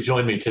 Please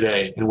join me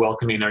today in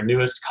welcoming our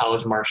newest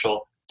College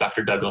Marshal,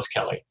 Dr. Douglas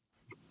Kelly.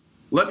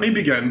 Let me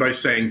begin by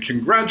saying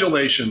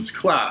congratulations,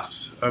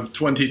 class of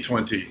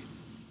 2020.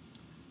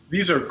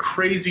 These are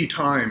crazy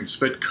times,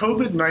 but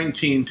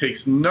COVID-19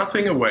 takes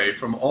nothing away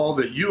from all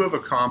that you have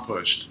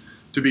accomplished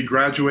to be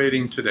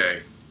graduating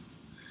today.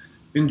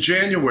 In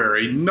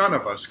January, none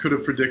of us could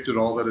have predicted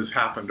all that has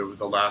happened over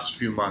the last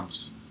few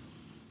months.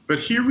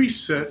 But here we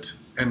sit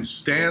and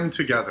stand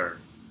together,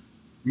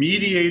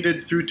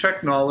 mediated through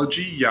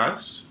technology,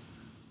 yes,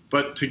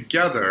 but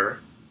together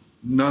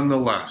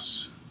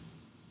nonetheless.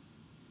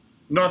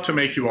 Not to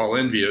make you all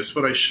envious,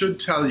 but I should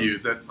tell you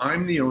that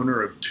I'm the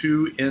owner of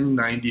 2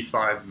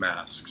 N95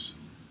 masks.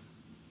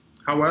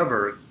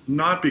 However,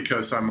 not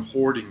because I'm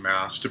hoarding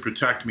masks to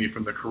protect me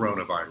from the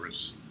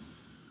coronavirus.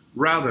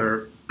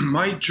 Rather,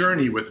 my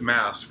journey with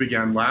masks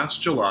began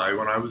last July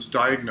when I was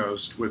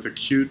diagnosed with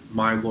acute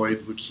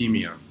myeloid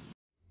leukemia,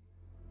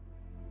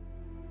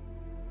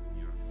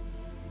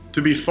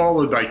 to be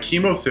followed by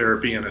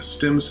chemotherapy and a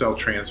stem cell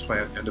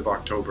transplant end of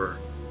October.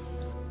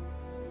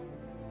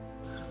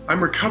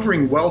 I'm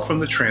recovering well from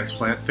the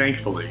transplant,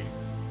 thankfully,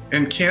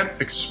 and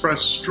can't express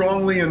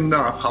strongly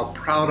enough how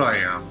proud I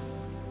am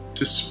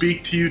to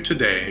speak to you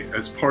today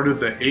as part of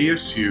the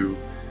ASU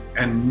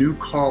and New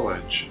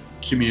College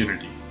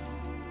community.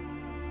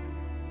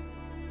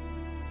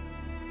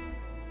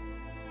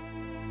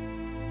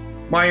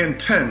 My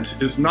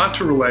intent is not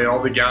to relay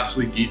all the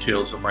ghastly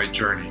details of my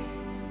journey,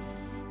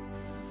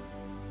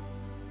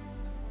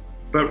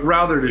 but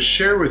rather to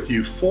share with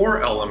you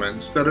 4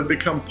 elements that have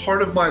become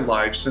part of my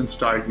life since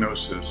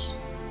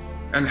diagnosis,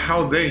 and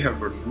how they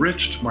have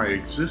enriched my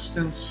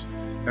existence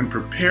and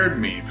prepared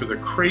me for the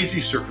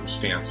crazy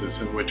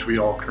circumstances in which we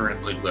all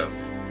currently live.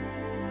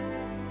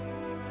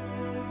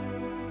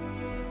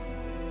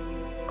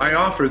 I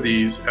offer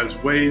these as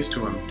ways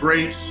to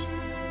embrace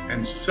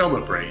and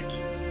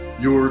celebrate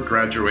your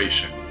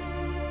graduation.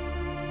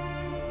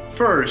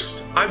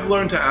 First, I've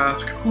learned to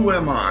ask, who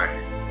am I?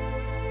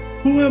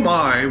 Who am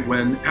I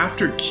when,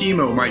 after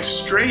chemo, my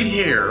straight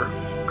hair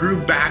grew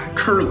back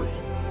curly?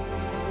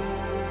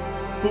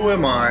 Who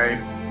am I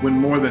when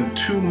more than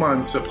 2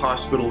 months of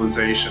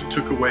hospitalization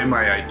took away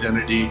my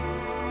identity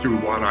through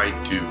what I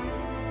do?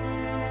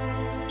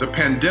 The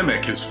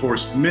pandemic has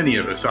forced many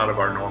of us out of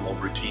our normal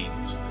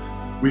routines.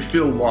 We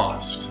feel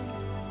lost,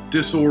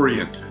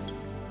 disoriented.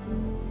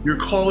 Your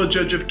college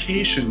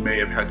education may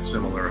have had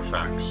similar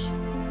effects.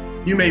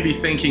 You may be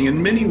thinking,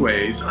 in many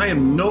ways, I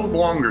am no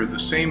longer the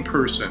same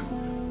person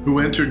who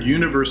entered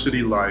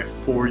university life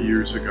 4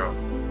 years ago.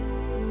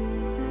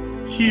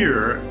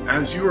 Here,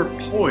 as you are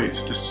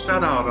poised to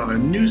set out on a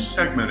new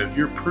segment of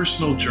your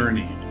personal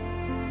journey,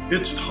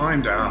 it's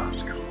time to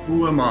ask,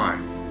 who am I?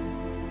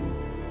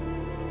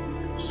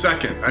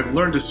 Second, I've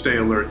learned to stay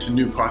alert to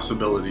new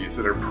possibilities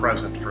that are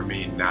present for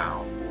me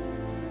now.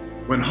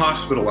 When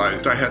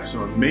hospitalized, I had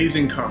some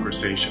amazing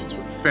conversations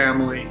with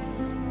family,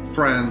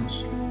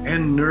 friends,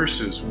 and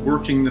nurses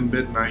working the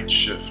midnight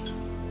shift.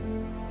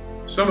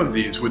 Some of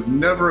these would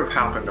never have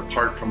happened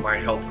apart from my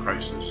health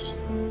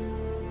crisis.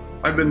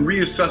 I've been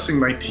reassessing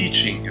my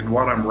teaching and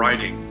what I'm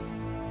writing.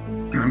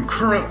 I'm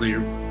currently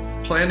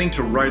planning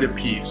to write a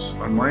piece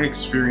on my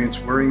experience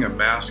wearing a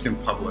mask in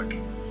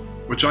public,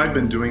 which I've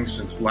been doing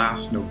since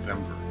last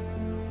November.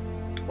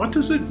 What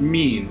does it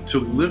mean to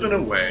live in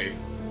a way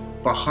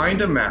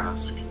behind a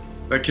mask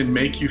that can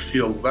make you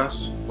feel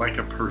less like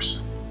a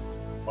person,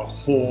 a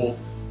whole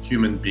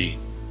human being?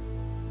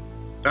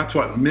 That's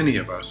what many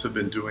of us have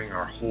been doing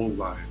our whole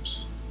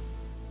lives.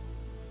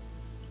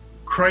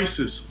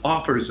 Crisis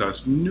offers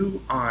us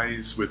new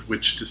eyes with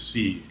which to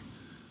see,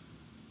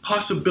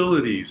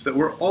 possibilities that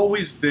were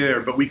always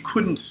there but we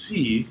couldn't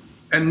see,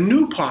 and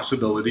new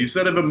possibilities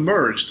that have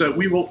emerged that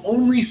we will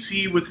only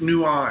see with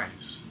new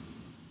eyes.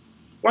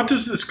 What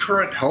does this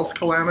current health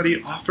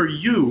calamity offer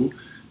you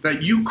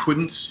that you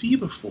couldn't see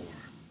before?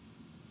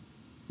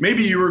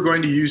 Maybe you were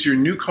going to use your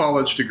new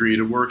college degree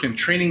to work in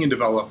training and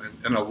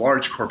development in a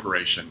large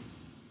corporation.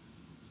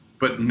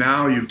 But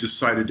now you've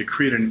decided to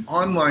create an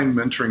online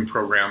mentoring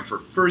program for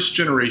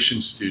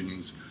first-generation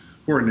students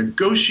who are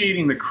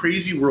negotiating the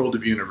crazy world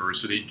of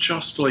university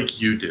just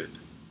like you did.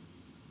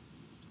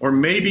 Or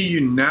maybe you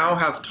now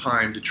have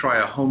time to try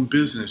a home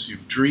business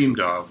you've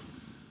dreamed of,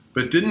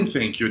 but didn't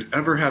think you'd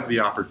ever have the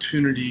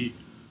opportunity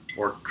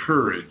or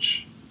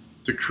courage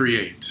to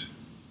create.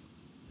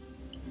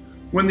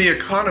 When the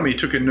economy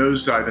took a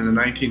nosedive in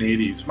the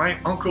 1980s, my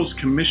uncle's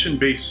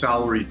commission-based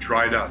salary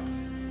dried up.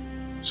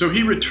 So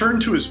he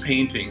returned to his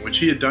painting, which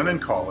he had done in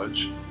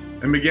college,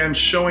 and began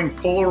showing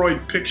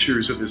Polaroid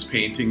pictures of his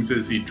paintings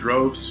as he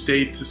drove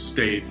state to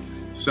state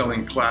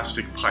selling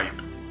plastic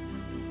pipe.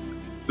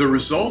 The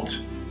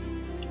result?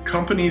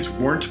 Companies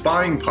weren't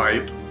buying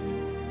pipe,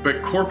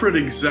 but corporate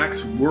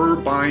execs were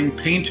buying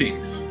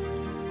paintings.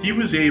 He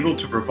was able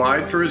to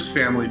provide for his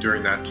family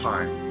during that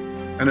time,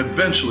 and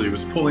eventually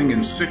was pulling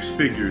in 6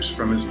 figures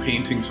from his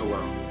paintings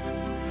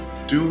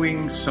alone,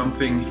 doing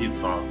something he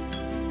loved.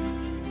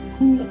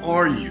 Who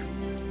are you?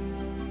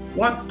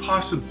 What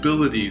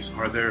possibilities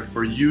are there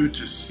for you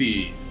to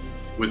see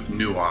with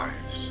new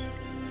eyes?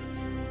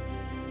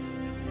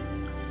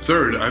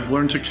 Third, I've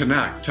learned to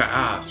connect, to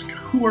ask,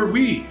 who are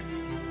we?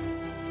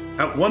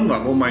 At one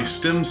level, my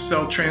stem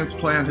cell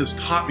transplant has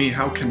taught me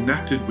how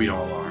connected we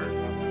all are.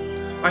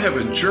 I have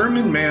a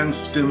German man's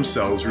stem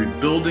cells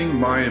rebuilding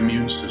my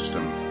immune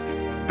system.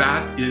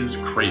 That is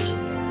crazy.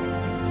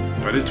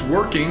 But it's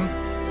working,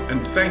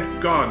 and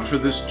thank God for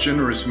this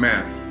generous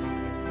man.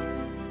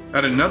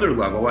 At another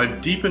level,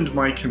 I've deepened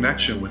my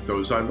connection with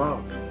those I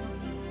love.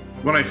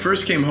 When I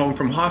first came home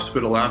from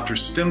hospital after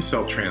stem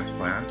cell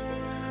transplant,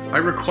 I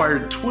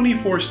required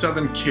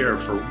 24/7 care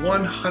for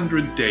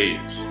 100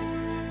 days,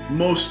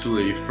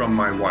 mostly from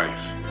my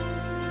wife.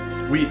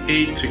 We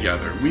ate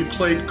together, we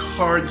played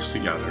cards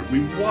together, we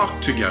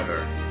walked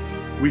together,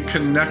 we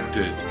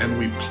connected, and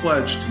we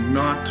pledged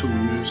not to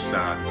lose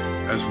that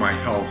as my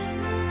health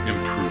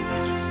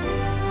improved.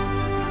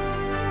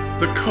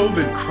 The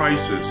COVID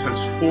crisis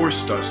has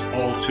forced us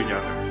all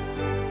together,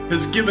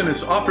 has given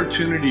us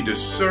opportunity to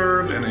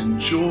serve and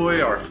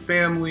enjoy our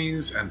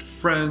families and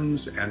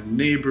friends and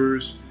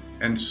neighbors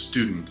and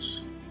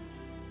students.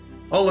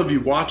 All of you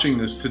watching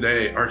this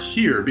today are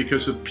here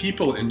because of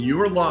people in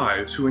your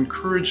lives who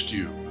encouraged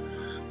you,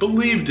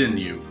 believed in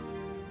you,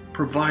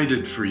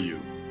 provided for you.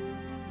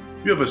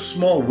 You have a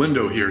small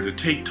window here to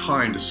take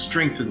time to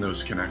strengthen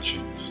those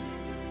connections,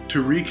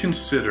 to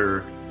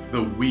reconsider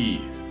the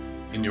we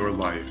in your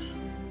life.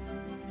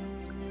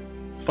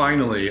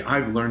 Finally,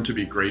 I've learned to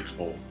be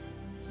grateful.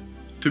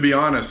 To be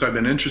honest, I've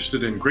been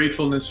interested in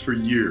gratefulness for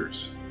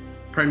years,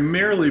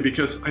 primarily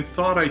because I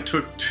thought I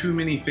took too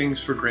many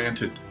things for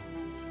granted.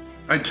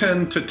 I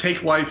tend to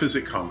take life as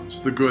it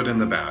comes, the good and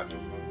the bad.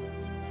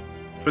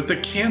 But the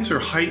cancer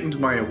heightened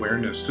my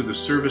awareness to the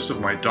service of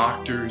my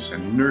doctors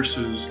and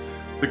nurses,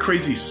 the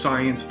crazy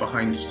science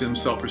behind stem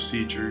cell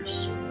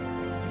procedures.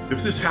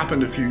 If this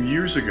happened a few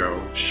years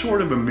ago,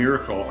 short of a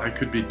miracle, I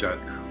could be dead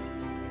now.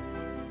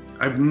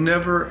 I've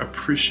never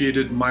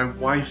appreciated my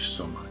wife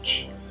so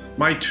much,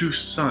 my 2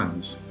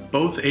 sons,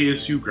 both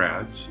ASU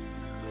grads,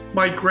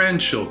 my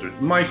grandchildren,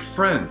 my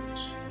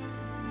friends.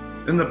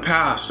 In the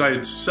past, I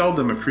had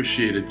seldom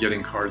appreciated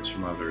getting cards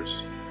from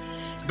others.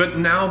 But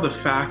now the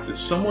fact that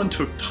someone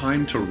took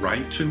time to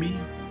write to me,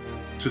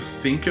 to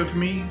think of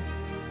me,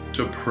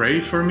 to pray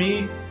for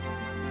me,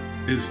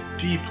 is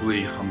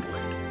deeply humbling.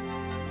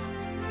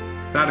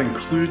 That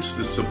includes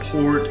the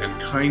support and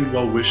kind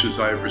well wishes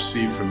I have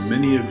received from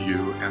many of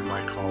you and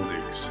my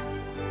colleagues.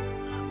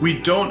 We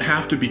don't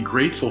have to be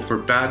grateful for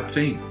bad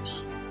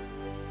things,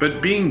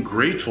 but being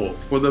grateful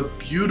for the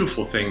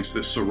beautiful things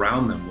that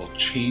surround them will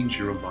change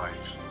your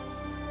life.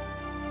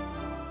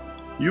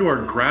 You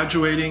are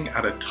graduating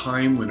at a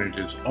time when it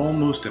is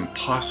almost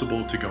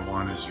impossible to go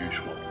on as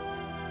usual.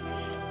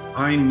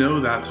 I know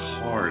that's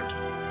hard.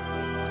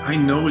 I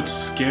know it's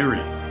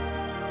scary.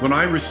 When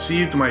I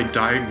received my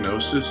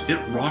diagnosis, it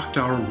rocked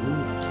our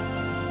world.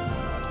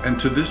 And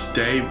to this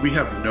day, we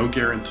have no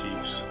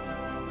guarantees.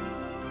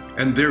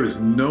 And there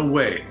is no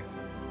way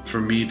for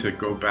me to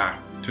go back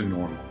to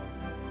normal.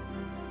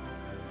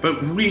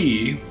 But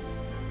we,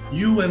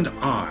 you and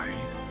I,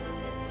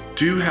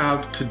 do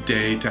have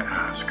today to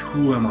ask,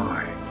 who am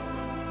I?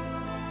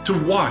 To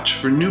watch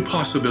for new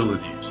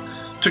possibilities,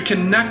 to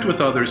connect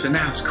with others and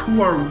ask,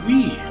 who are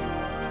we?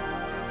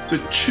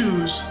 To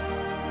choose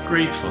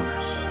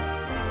gratefulness.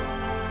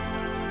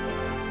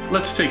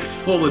 Let's take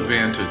full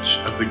advantage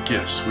of the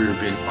gifts we are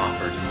being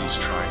offered in these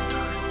trying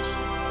times.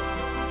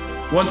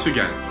 Once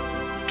again,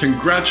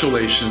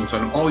 congratulations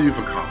on all you've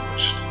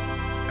accomplished,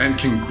 and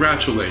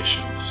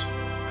congratulations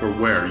for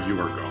where you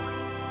are going.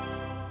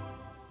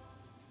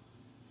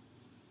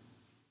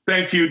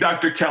 Thank you,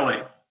 Dr.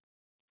 Kelly.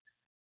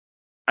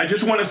 I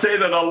just want to say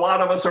that a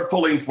lot of us are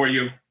pulling for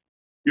you.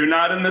 You're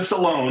not in this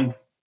alone,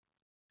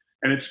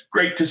 and it's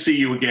great to see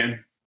you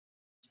again.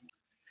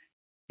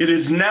 It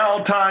is now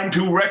time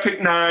to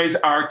recognize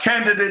our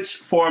candidates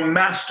for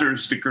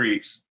master's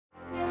degrees.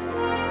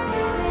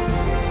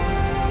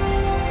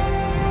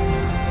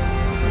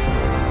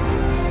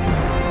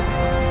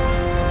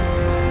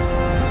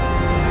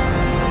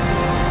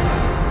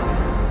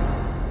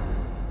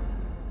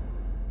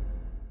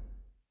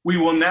 We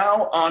will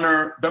now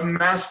honor the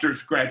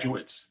master's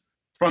graduates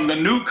from the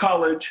New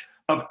College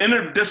of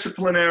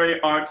Interdisciplinary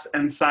Arts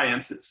and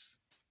Sciences.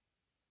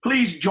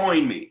 Please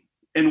join me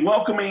in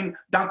welcoming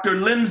Dr.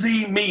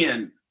 Lindsay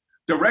Meehan,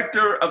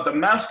 Director of the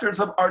Masters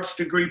of Arts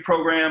degree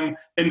program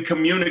in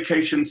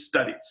Communication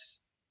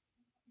Studies.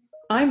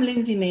 I'm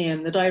Lindsay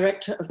Meehan, the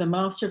Director of the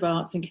Master of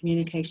Arts in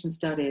Communication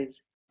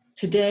Studies.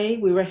 Today,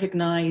 we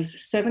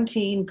recognize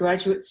 17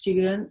 graduate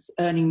students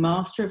earning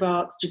Master of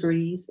Arts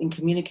degrees in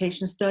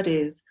Communication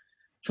Studies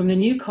from the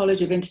New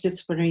College of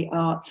Interdisciplinary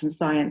Arts and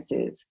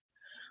Sciences.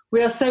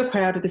 We are so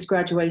proud of this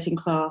graduating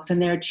class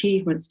and their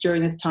achievements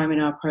during this time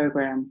in our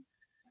program.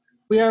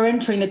 We are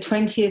entering the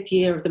 20th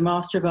year of the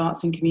Master of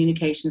Arts in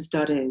Communication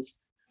Studies.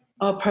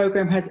 Our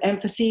program has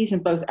emphases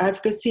in both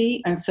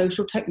advocacy and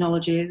social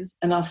technologies,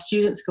 and our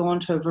students go on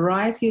to a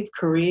variety of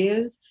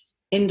careers,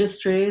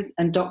 industries,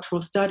 and doctoral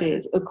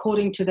studies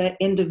according to their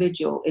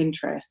individual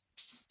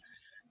interests.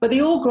 But they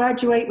all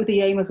graduate with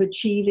the aim of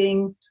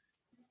achieving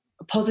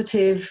a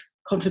positive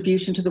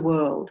contribution to the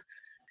world.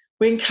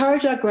 We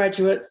encourage our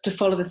graduates to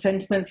follow the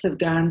sentiments of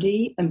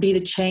Gandhi and be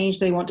the change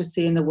they want to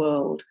see in the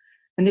world.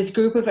 And this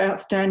group of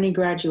outstanding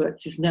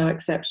graduates is no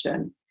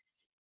exception.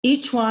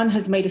 Each one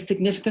has made a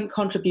significant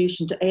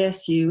contribution to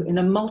ASU in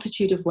a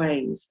multitude of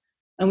ways,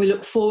 and we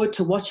look forward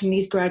to watching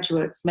these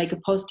graduates make a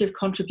positive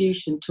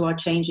contribution to our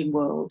changing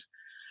world.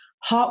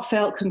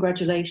 Heartfelt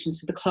congratulations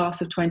to the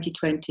class of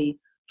 2020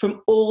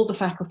 from all the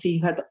faculty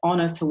who had the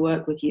honor to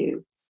work with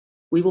you.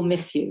 We will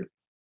miss you.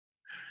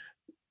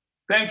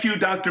 Thank you,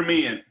 Dr.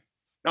 Meehan.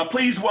 Now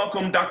please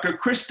welcome Dr.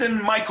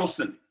 Kristen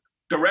Michelson,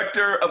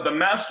 Director of the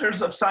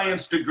Masters of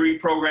Science degree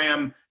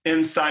program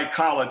in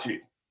Psychology.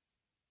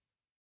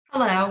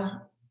 Hello,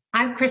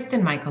 I'm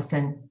Kristen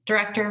Michelson,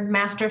 Director,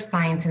 Master of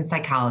Science in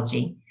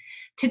Psychology.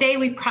 Today,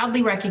 we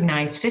proudly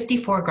recognize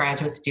 54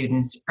 graduate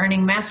students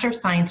earning Master of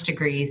Science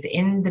degrees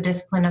in the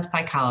discipline of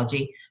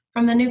psychology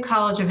from the New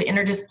College of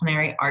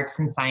Interdisciplinary Arts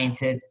and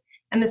Sciences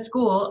and the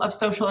School of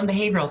Social and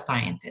Behavioral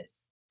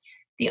Sciences.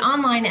 The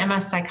online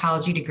MS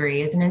Psychology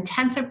degree is an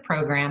intensive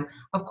program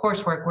of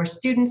coursework where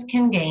students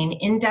can gain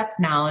in-depth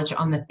knowledge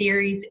on the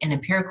theories and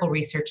empirical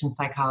research in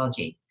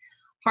psychology.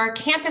 For our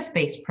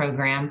campus-based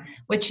program,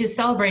 which is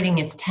celebrating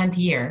its 10th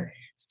year,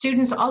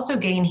 students also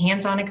gain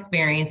hands-on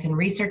experience in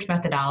research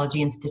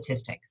methodology and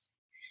statistics.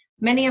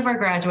 Many of our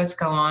graduates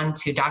go on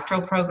to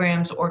doctoral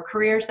programs or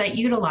careers that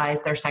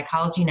utilize their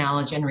psychology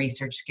knowledge and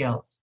research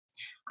skills.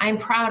 I am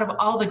proud of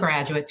all the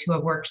graduates who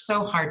have worked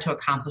so hard to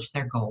accomplish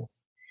their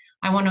goals.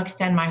 I want to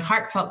extend my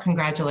heartfelt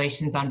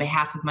congratulations on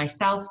behalf of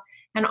myself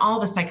and all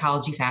the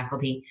psychology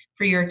faculty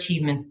for your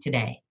achievements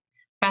today.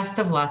 Best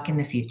of luck in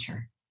the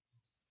future.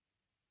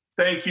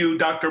 Thank you,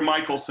 Dr.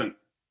 Michelson.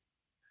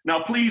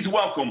 Now please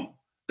welcome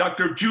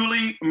Dr.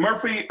 Julie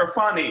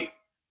Murphy-Irfani,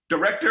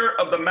 Director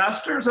of the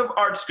Masters of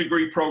Arts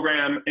degree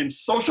program in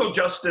Social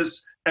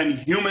Justice and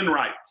Human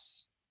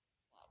Rights.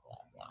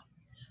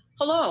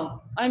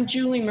 Hello, I'm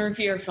Julie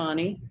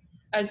Murphy-Irfani.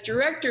 As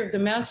Director of the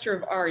Master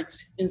of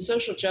Arts in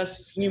Social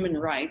Justice and Human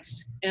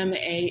Rights,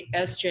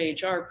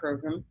 MASJHR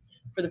program,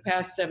 for the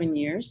past 7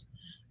 years,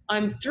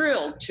 I'm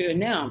thrilled to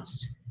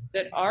announce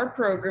that our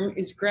program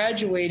is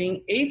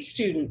graduating 8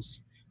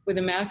 students with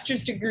a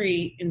master's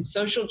degree in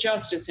social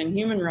justice and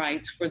human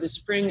rights for the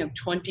spring of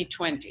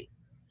 2020.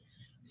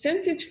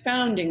 Since its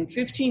founding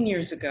 15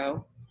 years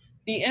ago,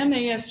 the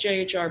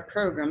MASJHR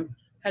program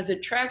has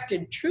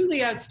attracted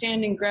truly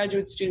outstanding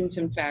graduate students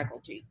and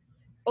faculty.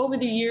 Over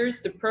the years,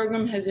 the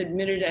program has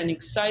admitted an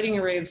exciting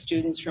array of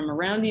students from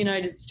around the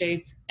United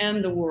States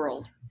and the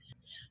world.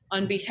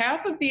 On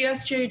behalf of the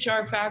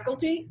SJHR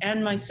faculty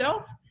and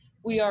myself,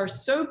 we are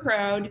so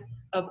proud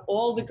of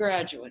all the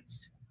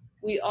graduates.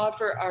 We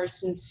offer our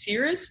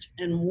sincerest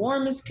and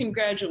warmest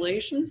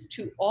congratulations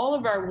to all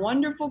of our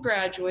wonderful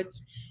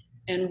graduates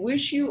and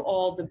wish you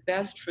all the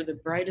best for the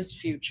brightest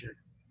future.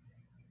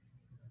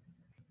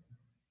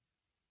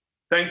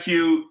 Thank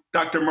you,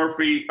 Dr.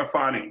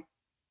 Murphy-Irfani.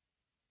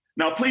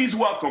 Now please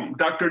welcome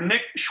Dr.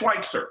 Nick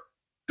Schweitzer,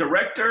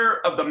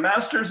 Director of the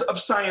Masters of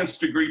Science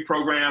degree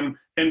program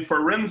in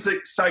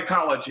Forensic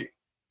Psychology.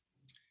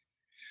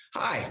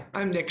 Hi,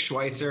 I'm Nick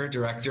Schweitzer,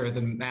 Director of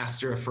the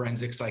Master of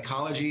Forensic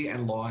Psychology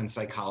and Law and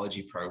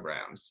Psychology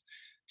programs.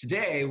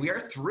 Today, we are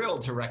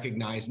thrilled to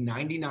recognize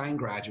 99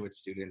 graduate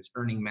students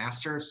earning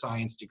Master of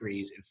Science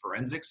degrees in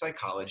Forensic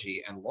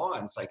Psychology and Law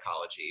and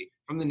Psychology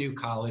from the New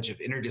College of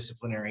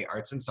Interdisciplinary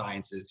Arts and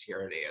Sciences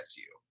here at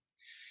ASU.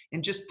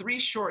 In just 3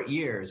 short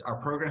years,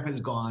 our program has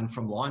gone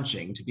from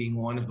launching to being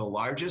one of the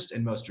largest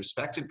and most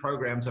respected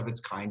programs of its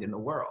kind in the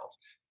world.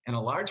 And a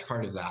large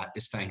part of that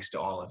is thanks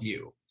to all of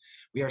you.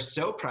 We are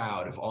so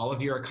proud of all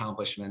of your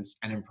accomplishments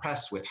and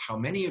impressed with how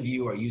many of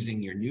you are using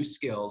your new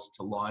skills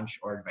to launch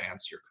or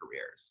advance your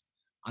careers.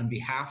 On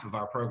behalf of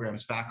our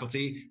program's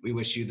faculty, we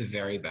wish you the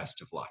very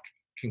best of luck.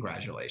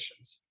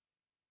 Congratulations.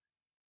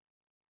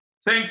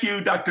 Thank you,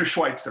 Dr.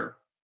 Schweitzer.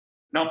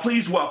 Now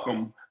please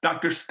welcome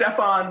Dr.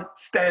 Stefan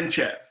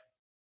Stanchev,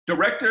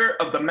 Director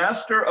of the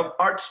Master of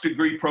Arts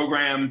degree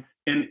program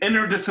in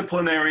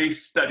Interdisciplinary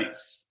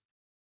Studies.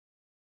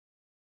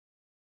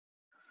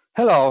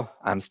 Hello,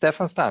 I'm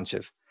Stefan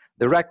Stanchev,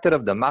 Director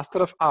of the Master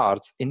of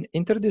Arts in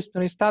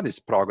Interdisciplinary Studies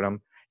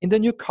program in the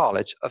New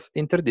College of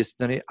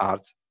Interdisciplinary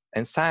Arts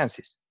and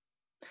Sciences.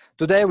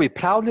 Today, we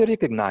proudly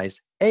recognize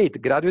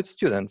 8 graduate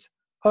students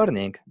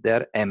earning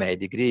their MA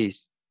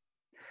degrees.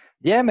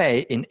 The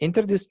MA in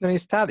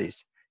Interdisciplinary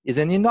Studies is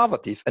an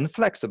innovative and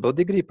flexible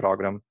degree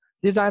program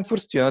designed for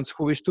students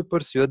who wish to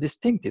pursue a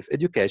distinctive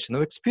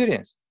educational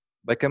experience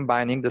by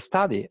combining the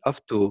study of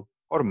 2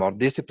 or more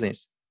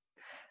disciplines.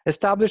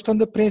 Established on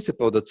the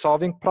principle that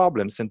solving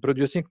problems and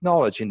producing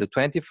knowledge in the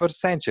 21st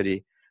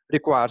century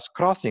requires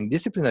crossing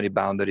disciplinary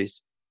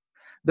boundaries,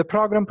 the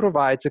program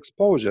provides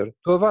exposure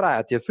to a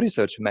variety of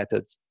research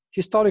methods,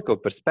 historical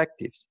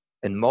perspectives,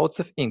 and modes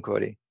of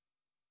inquiry.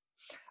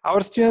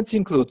 Our students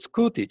include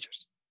school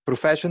teachers,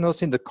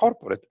 professionals in the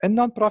corporate and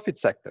nonprofit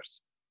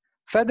sectors,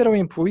 federal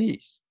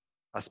employees,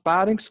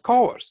 aspiring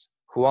scholars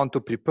who want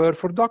to prepare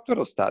for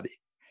doctoral study,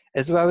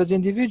 as well as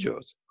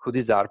individuals who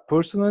desire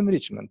personal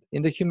enrichment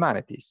in the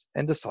humanities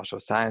and the social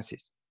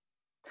sciences.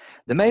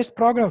 The MAIS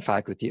program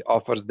faculty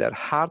offers their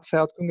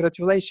heartfelt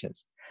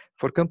congratulations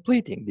for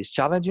completing this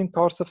challenging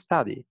course of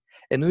study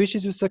and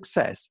wishes you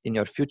success in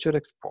your future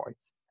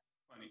exploits.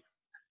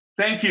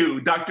 Thank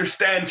you, Dr.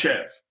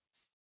 Stanchev.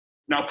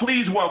 Now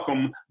please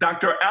welcome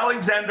Dr.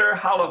 Alexander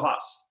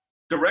Halavas,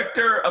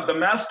 Director of the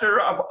Master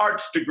of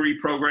Arts degree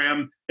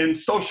program in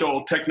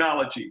Social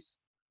Technologies.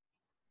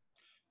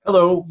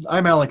 Hello,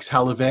 I'm Alex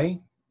Halavay,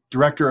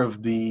 Director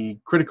of the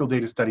Critical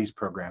Data Studies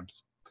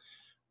programs.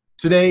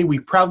 Today, we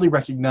proudly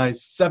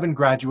recognize 7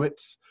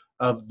 graduates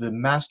of the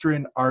Master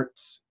in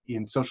Arts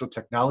in Social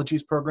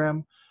Technologies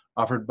program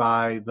offered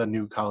by the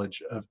New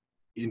College of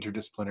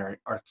Interdisciplinary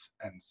Arts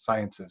and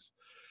Sciences.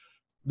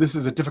 This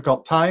is a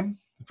difficult time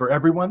for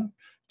everyone.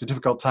 It's a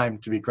difficult time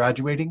to be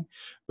graduating,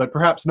 but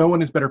perhaps no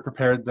one is better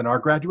prepared than our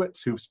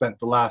graduates who've spent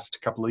the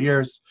last couple of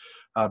years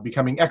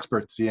becoming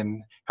experts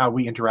in how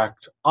we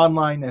interact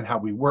online and how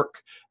we work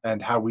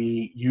and how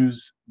we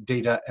use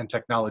data and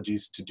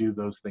technologies to do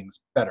those things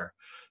better.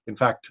 In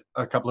fact,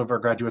 a couple of our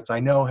graduates I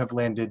know have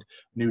landed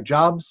new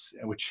jobs,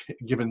 which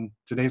given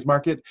today's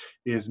market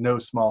is no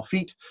small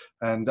feat,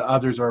 and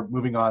others are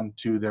moving on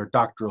to their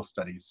doctoral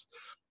studies.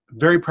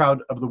 Very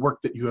proud of the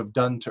work that you have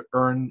done to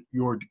earn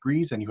your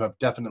degrees, and you have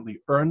definitely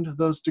earned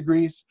those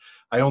degrees.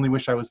 I only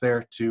wish I was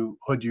there to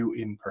hood you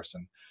in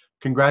person.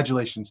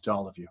 Congratulations to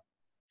all of you.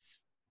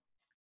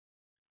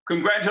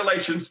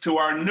 Congratulations to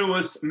our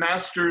newest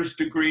master's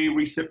degree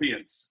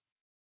recipients.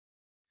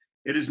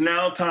 It is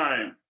now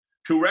time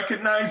to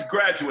recognize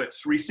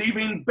graduates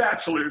receiving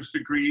bachelor's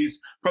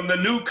degrees from the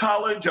New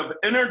College of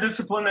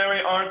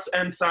Interdisciplinary Arts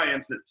and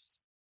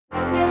Sciences.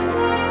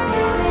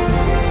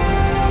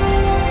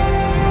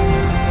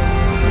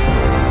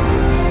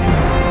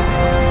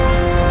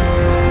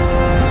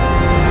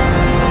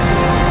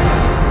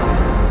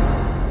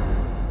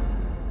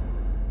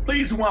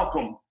 Please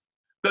welcome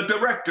the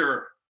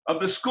Director of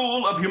the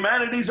School of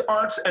Humanities,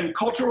 Arts, and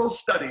Cultural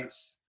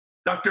Studies,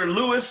 Dr.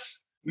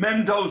 Luis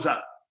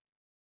Mendoza.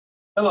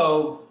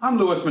 Hello, I'm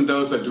Luis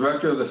Mendoza,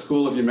 Director of the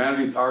School of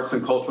Humanities, Arts,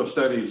 and Cultural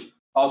Studies,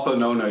 also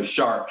known as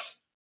SHARCS.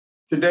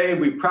 Today,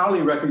 we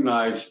proudly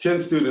recognize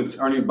 10 students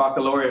earning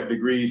baccalaureate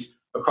degrees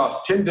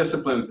across 10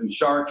 disciplines in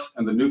SHARCS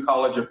and the New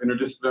College of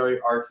Interdisciplinary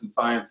Arts and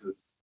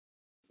Sciences.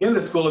 In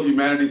the School of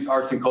Humanities,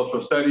 Arts, and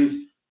Cultural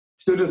Studies,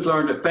 students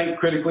learn to think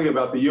critically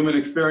about the human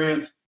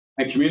experience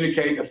and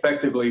communicate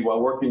effectively while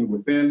working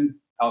within,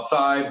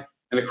 outside,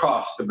 and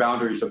across the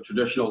boundaries of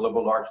traditional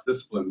liberal arts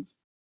disciplines.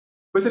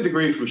 With a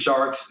degree from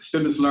SHARCS,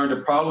 students learn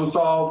to problem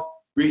solve,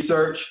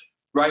 research,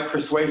 write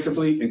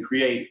persuasively, and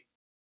create.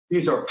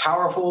 These are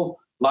powerful,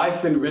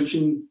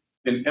 life-enriching,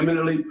 and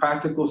eminently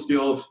practical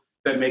skills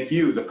that make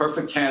you the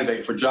perfect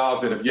candidate for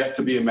jobs that have yet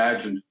to be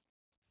imagined.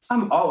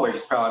 I'm always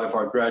proud of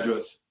our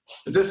graduates,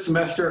 but this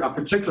semester I'm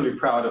particularly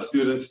proud of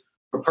students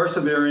for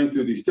persevering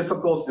through these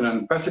difficult and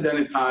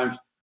unprecedented times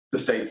to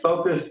stay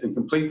focused and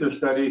complete their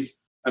studies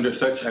under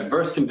such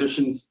adverse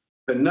conditions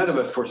that none of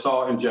us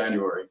foresaw in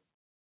January.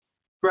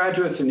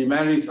 Graduates in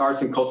humanities,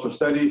 arts, and cultural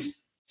studies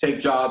take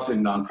jobs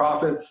in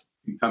nonprofits,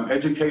 become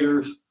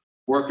educators,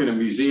 work in a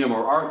museum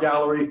or art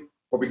gallery,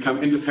 or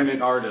become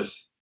independent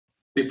artists.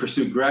 They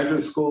pursue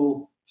graduate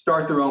school,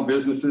 start their own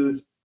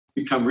businesses,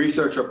 become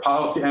research or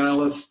policy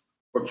analysts,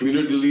 or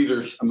community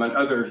leaders, among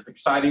other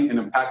exciting and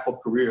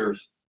impactful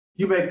careers.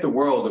 You make the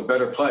world a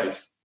better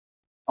place.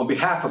 On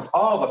behalf of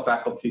all the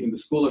faculty in the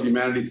School of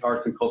Humanities,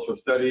 Arts, and Cultural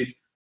Studies,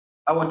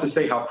 I want to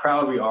say how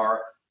proud we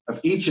are of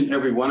each and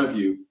every one of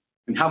you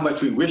and how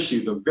much we wish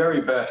you the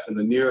very best in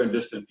the near and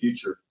distant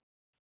future.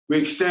 We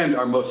extend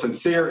our most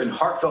sincere and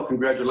heartfelt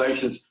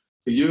congratulations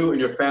to you and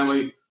your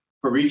family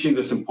for reaching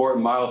this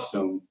important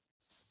milestone.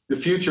 The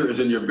future is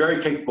in your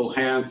very capable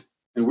hands,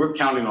 and we're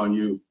counting on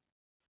you.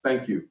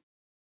 Thank you.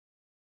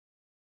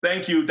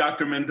 Thank you,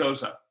 Dr.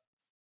 Mendoza.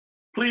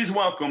 Please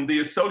welcome the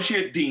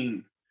Associate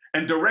Dean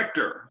and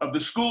Director of the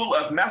School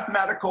of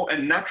Mathematical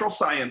and Natural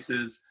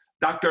Sciences,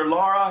 Dr.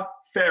 Laura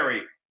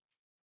Ferry.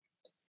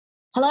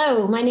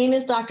 Hello, my name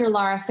is Dr.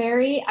 Laura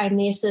Ferry. I'm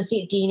the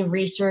Associate Dean of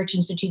Research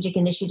and Strategic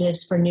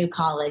Initiatives for New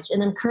College,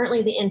 and I'm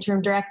currently the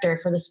Interim Director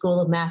for the School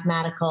of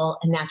Mathematical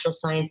and Natural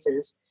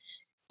Sciences.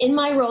 In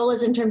my role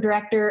as Interim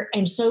Director,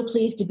 I'm so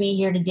pleased to be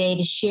here today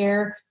to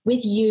share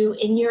with you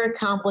in your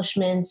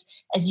accomplishments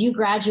as you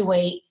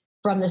graduate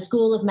from the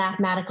School of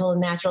Mathematical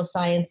and Natural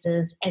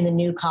Sciences and the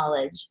New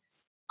College.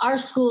 Our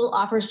school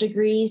offers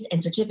degrees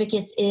and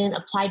certificates in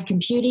applied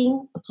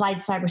computing, applied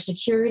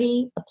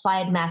cybersecurity,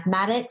 applied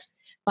mathematics,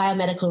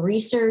 biomedical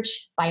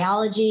research,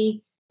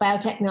 biology,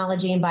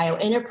 biotechnology and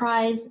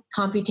bioenterprise,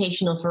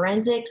 computational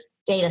forensics,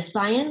 data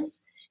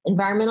science,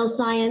 environmental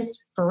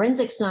science,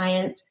 forensic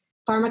science,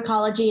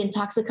 pharmacology and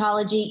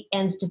toxicology,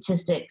 and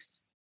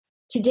statistics.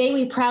 Today,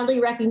 we proudly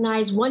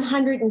recognize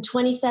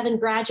 127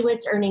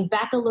 graduates earning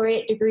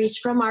baccalaureate degrees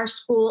from our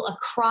school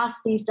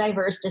across these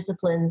diverse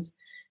disciplines.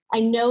 I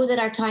know that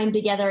our time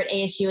together at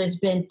ASU has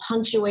been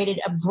punctuated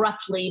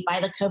abruptly by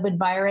the COVID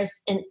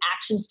virus and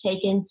actions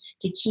taken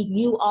to keep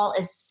you all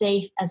as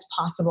safe as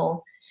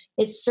possible.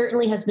 It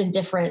certainly has been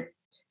different,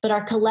 but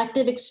our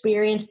collective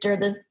experience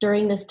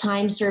during this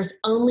time serves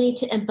only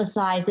to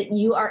emphasize that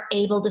you are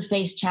able to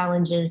face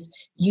challenges,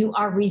 you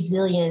are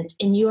resilient,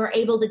 and you are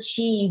able to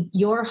achieve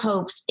your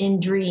hopes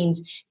and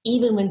dreams,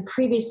 even when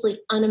previously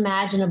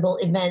unimaginable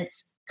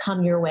events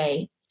come your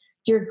way.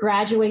 Your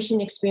graduation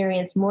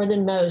experience, more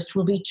than most,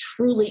 will be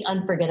truly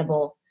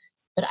unforgettable,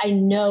 but I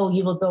know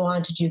you will go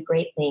on to do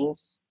great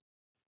things.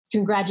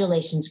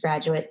 Congratulations,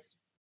 graduates.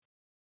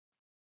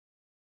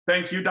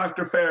 Thank you,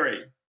 Dr.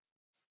 Ferry.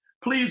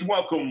 Please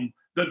welcome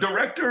the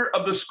Director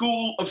of the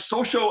School of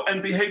Social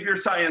and Behavior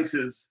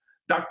Sciences,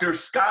 Dr.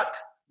 Scott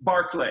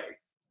Barclay.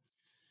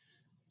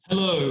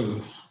 Hello,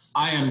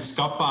 I am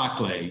Scott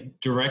Barclay,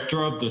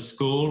 Director of the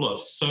School of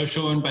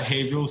Social and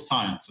Behavioral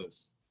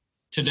Sciences.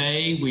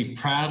 Today, we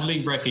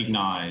proudly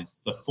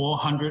recognize the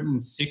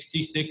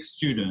 466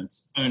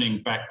 students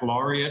earning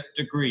baccalaureate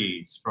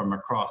degrees from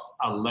across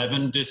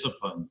 11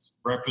 disciplines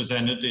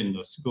represented in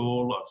the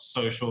School of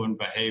Social and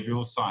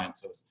Behavioral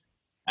Sciences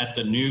at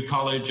the New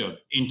College of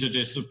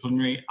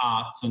Interdisciplinary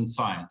Arts and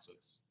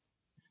Sciences.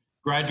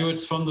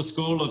 Graduates from the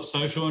School of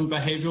Social and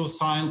Behavioral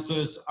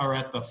Sciences are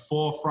at the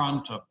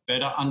forefront of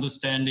better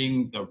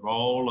understanding the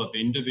role of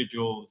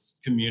individuals,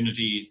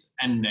 communities,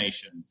 and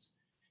nations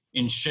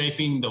in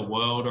shaping the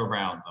world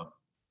around them.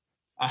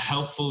 A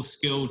helpful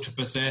skill to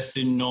possess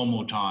in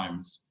normal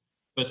times,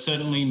 but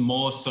certainly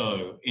more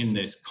so in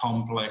this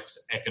complex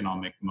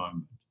economic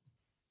moment.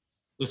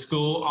 The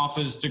school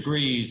offers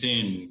degrees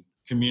in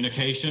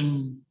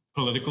communication,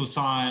 political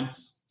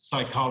science,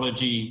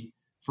 psychology,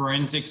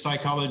 forensic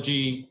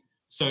psychology,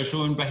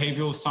 social and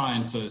behavioral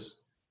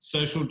sciences,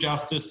 social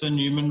justice and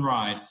human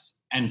rights,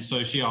 and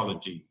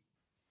sociology.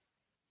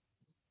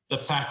 The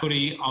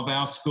faculty of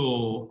our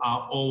school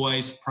are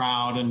always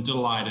proud and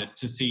delighted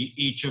to see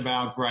each of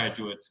our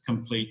graduates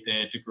complete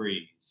their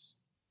degrees.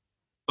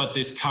 But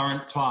this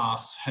current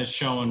class has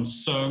shown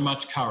so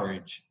much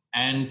courage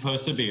and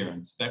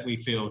perseverance that we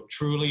feel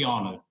truly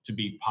honored to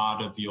be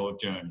part of your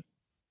journey.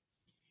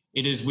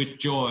 It is with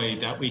joy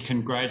that we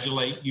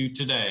congratulate you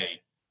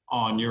today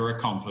on your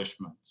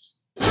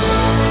accomplishments.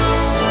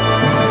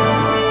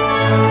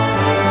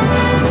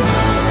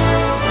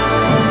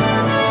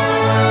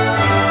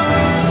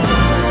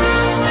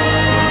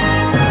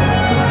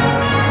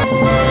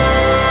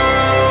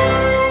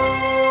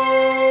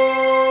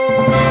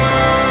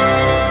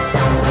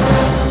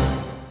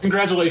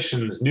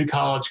 Congratulations, New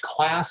College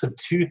Class of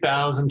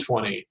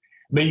 2020.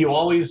 May you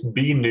always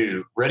be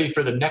new, ready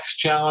for the next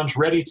challenge,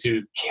 ready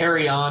to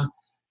carry on,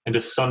 and a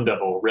Sun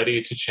Devil,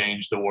 ready to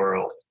change the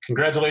world.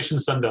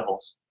 Congratulations, Sun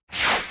Devils.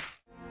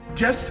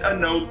 Just a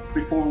note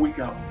before we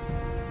go.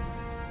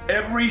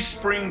 Every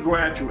spring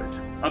graduate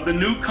of the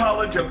New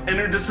College of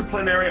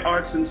Interdisciplinary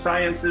Arts and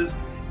Sciences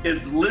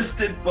is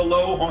listed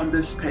below on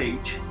this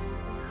page.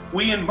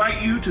 We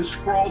invite you to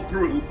scroll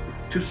through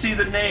to see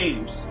the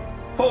names,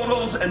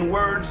 photos and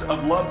words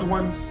of loved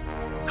ones,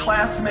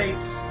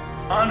 classmates,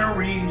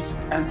 honorees,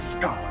 and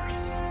scholars.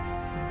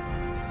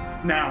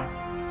 Now,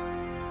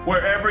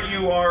 wherever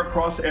you are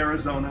across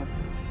Arizona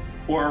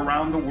or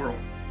around the world,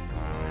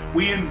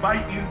 we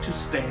invite you to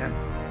stand.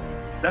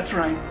 That's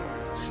right,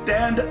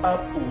 stand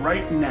up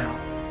right now.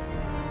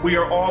 We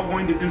are all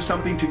going to do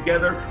something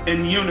together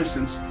in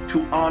unison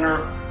to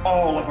honor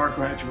all of our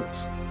graduates.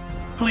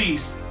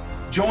 Please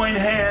join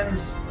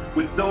hands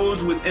with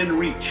those within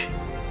reach.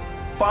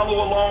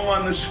 Follow along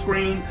on the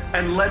screen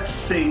and let's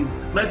sing.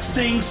 Let's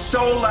sing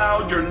so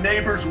loud your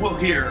neighbors will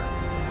hear.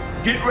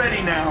 Get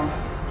ready now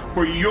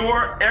for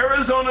your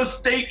Arizona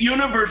State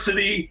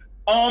University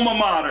alma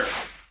mater.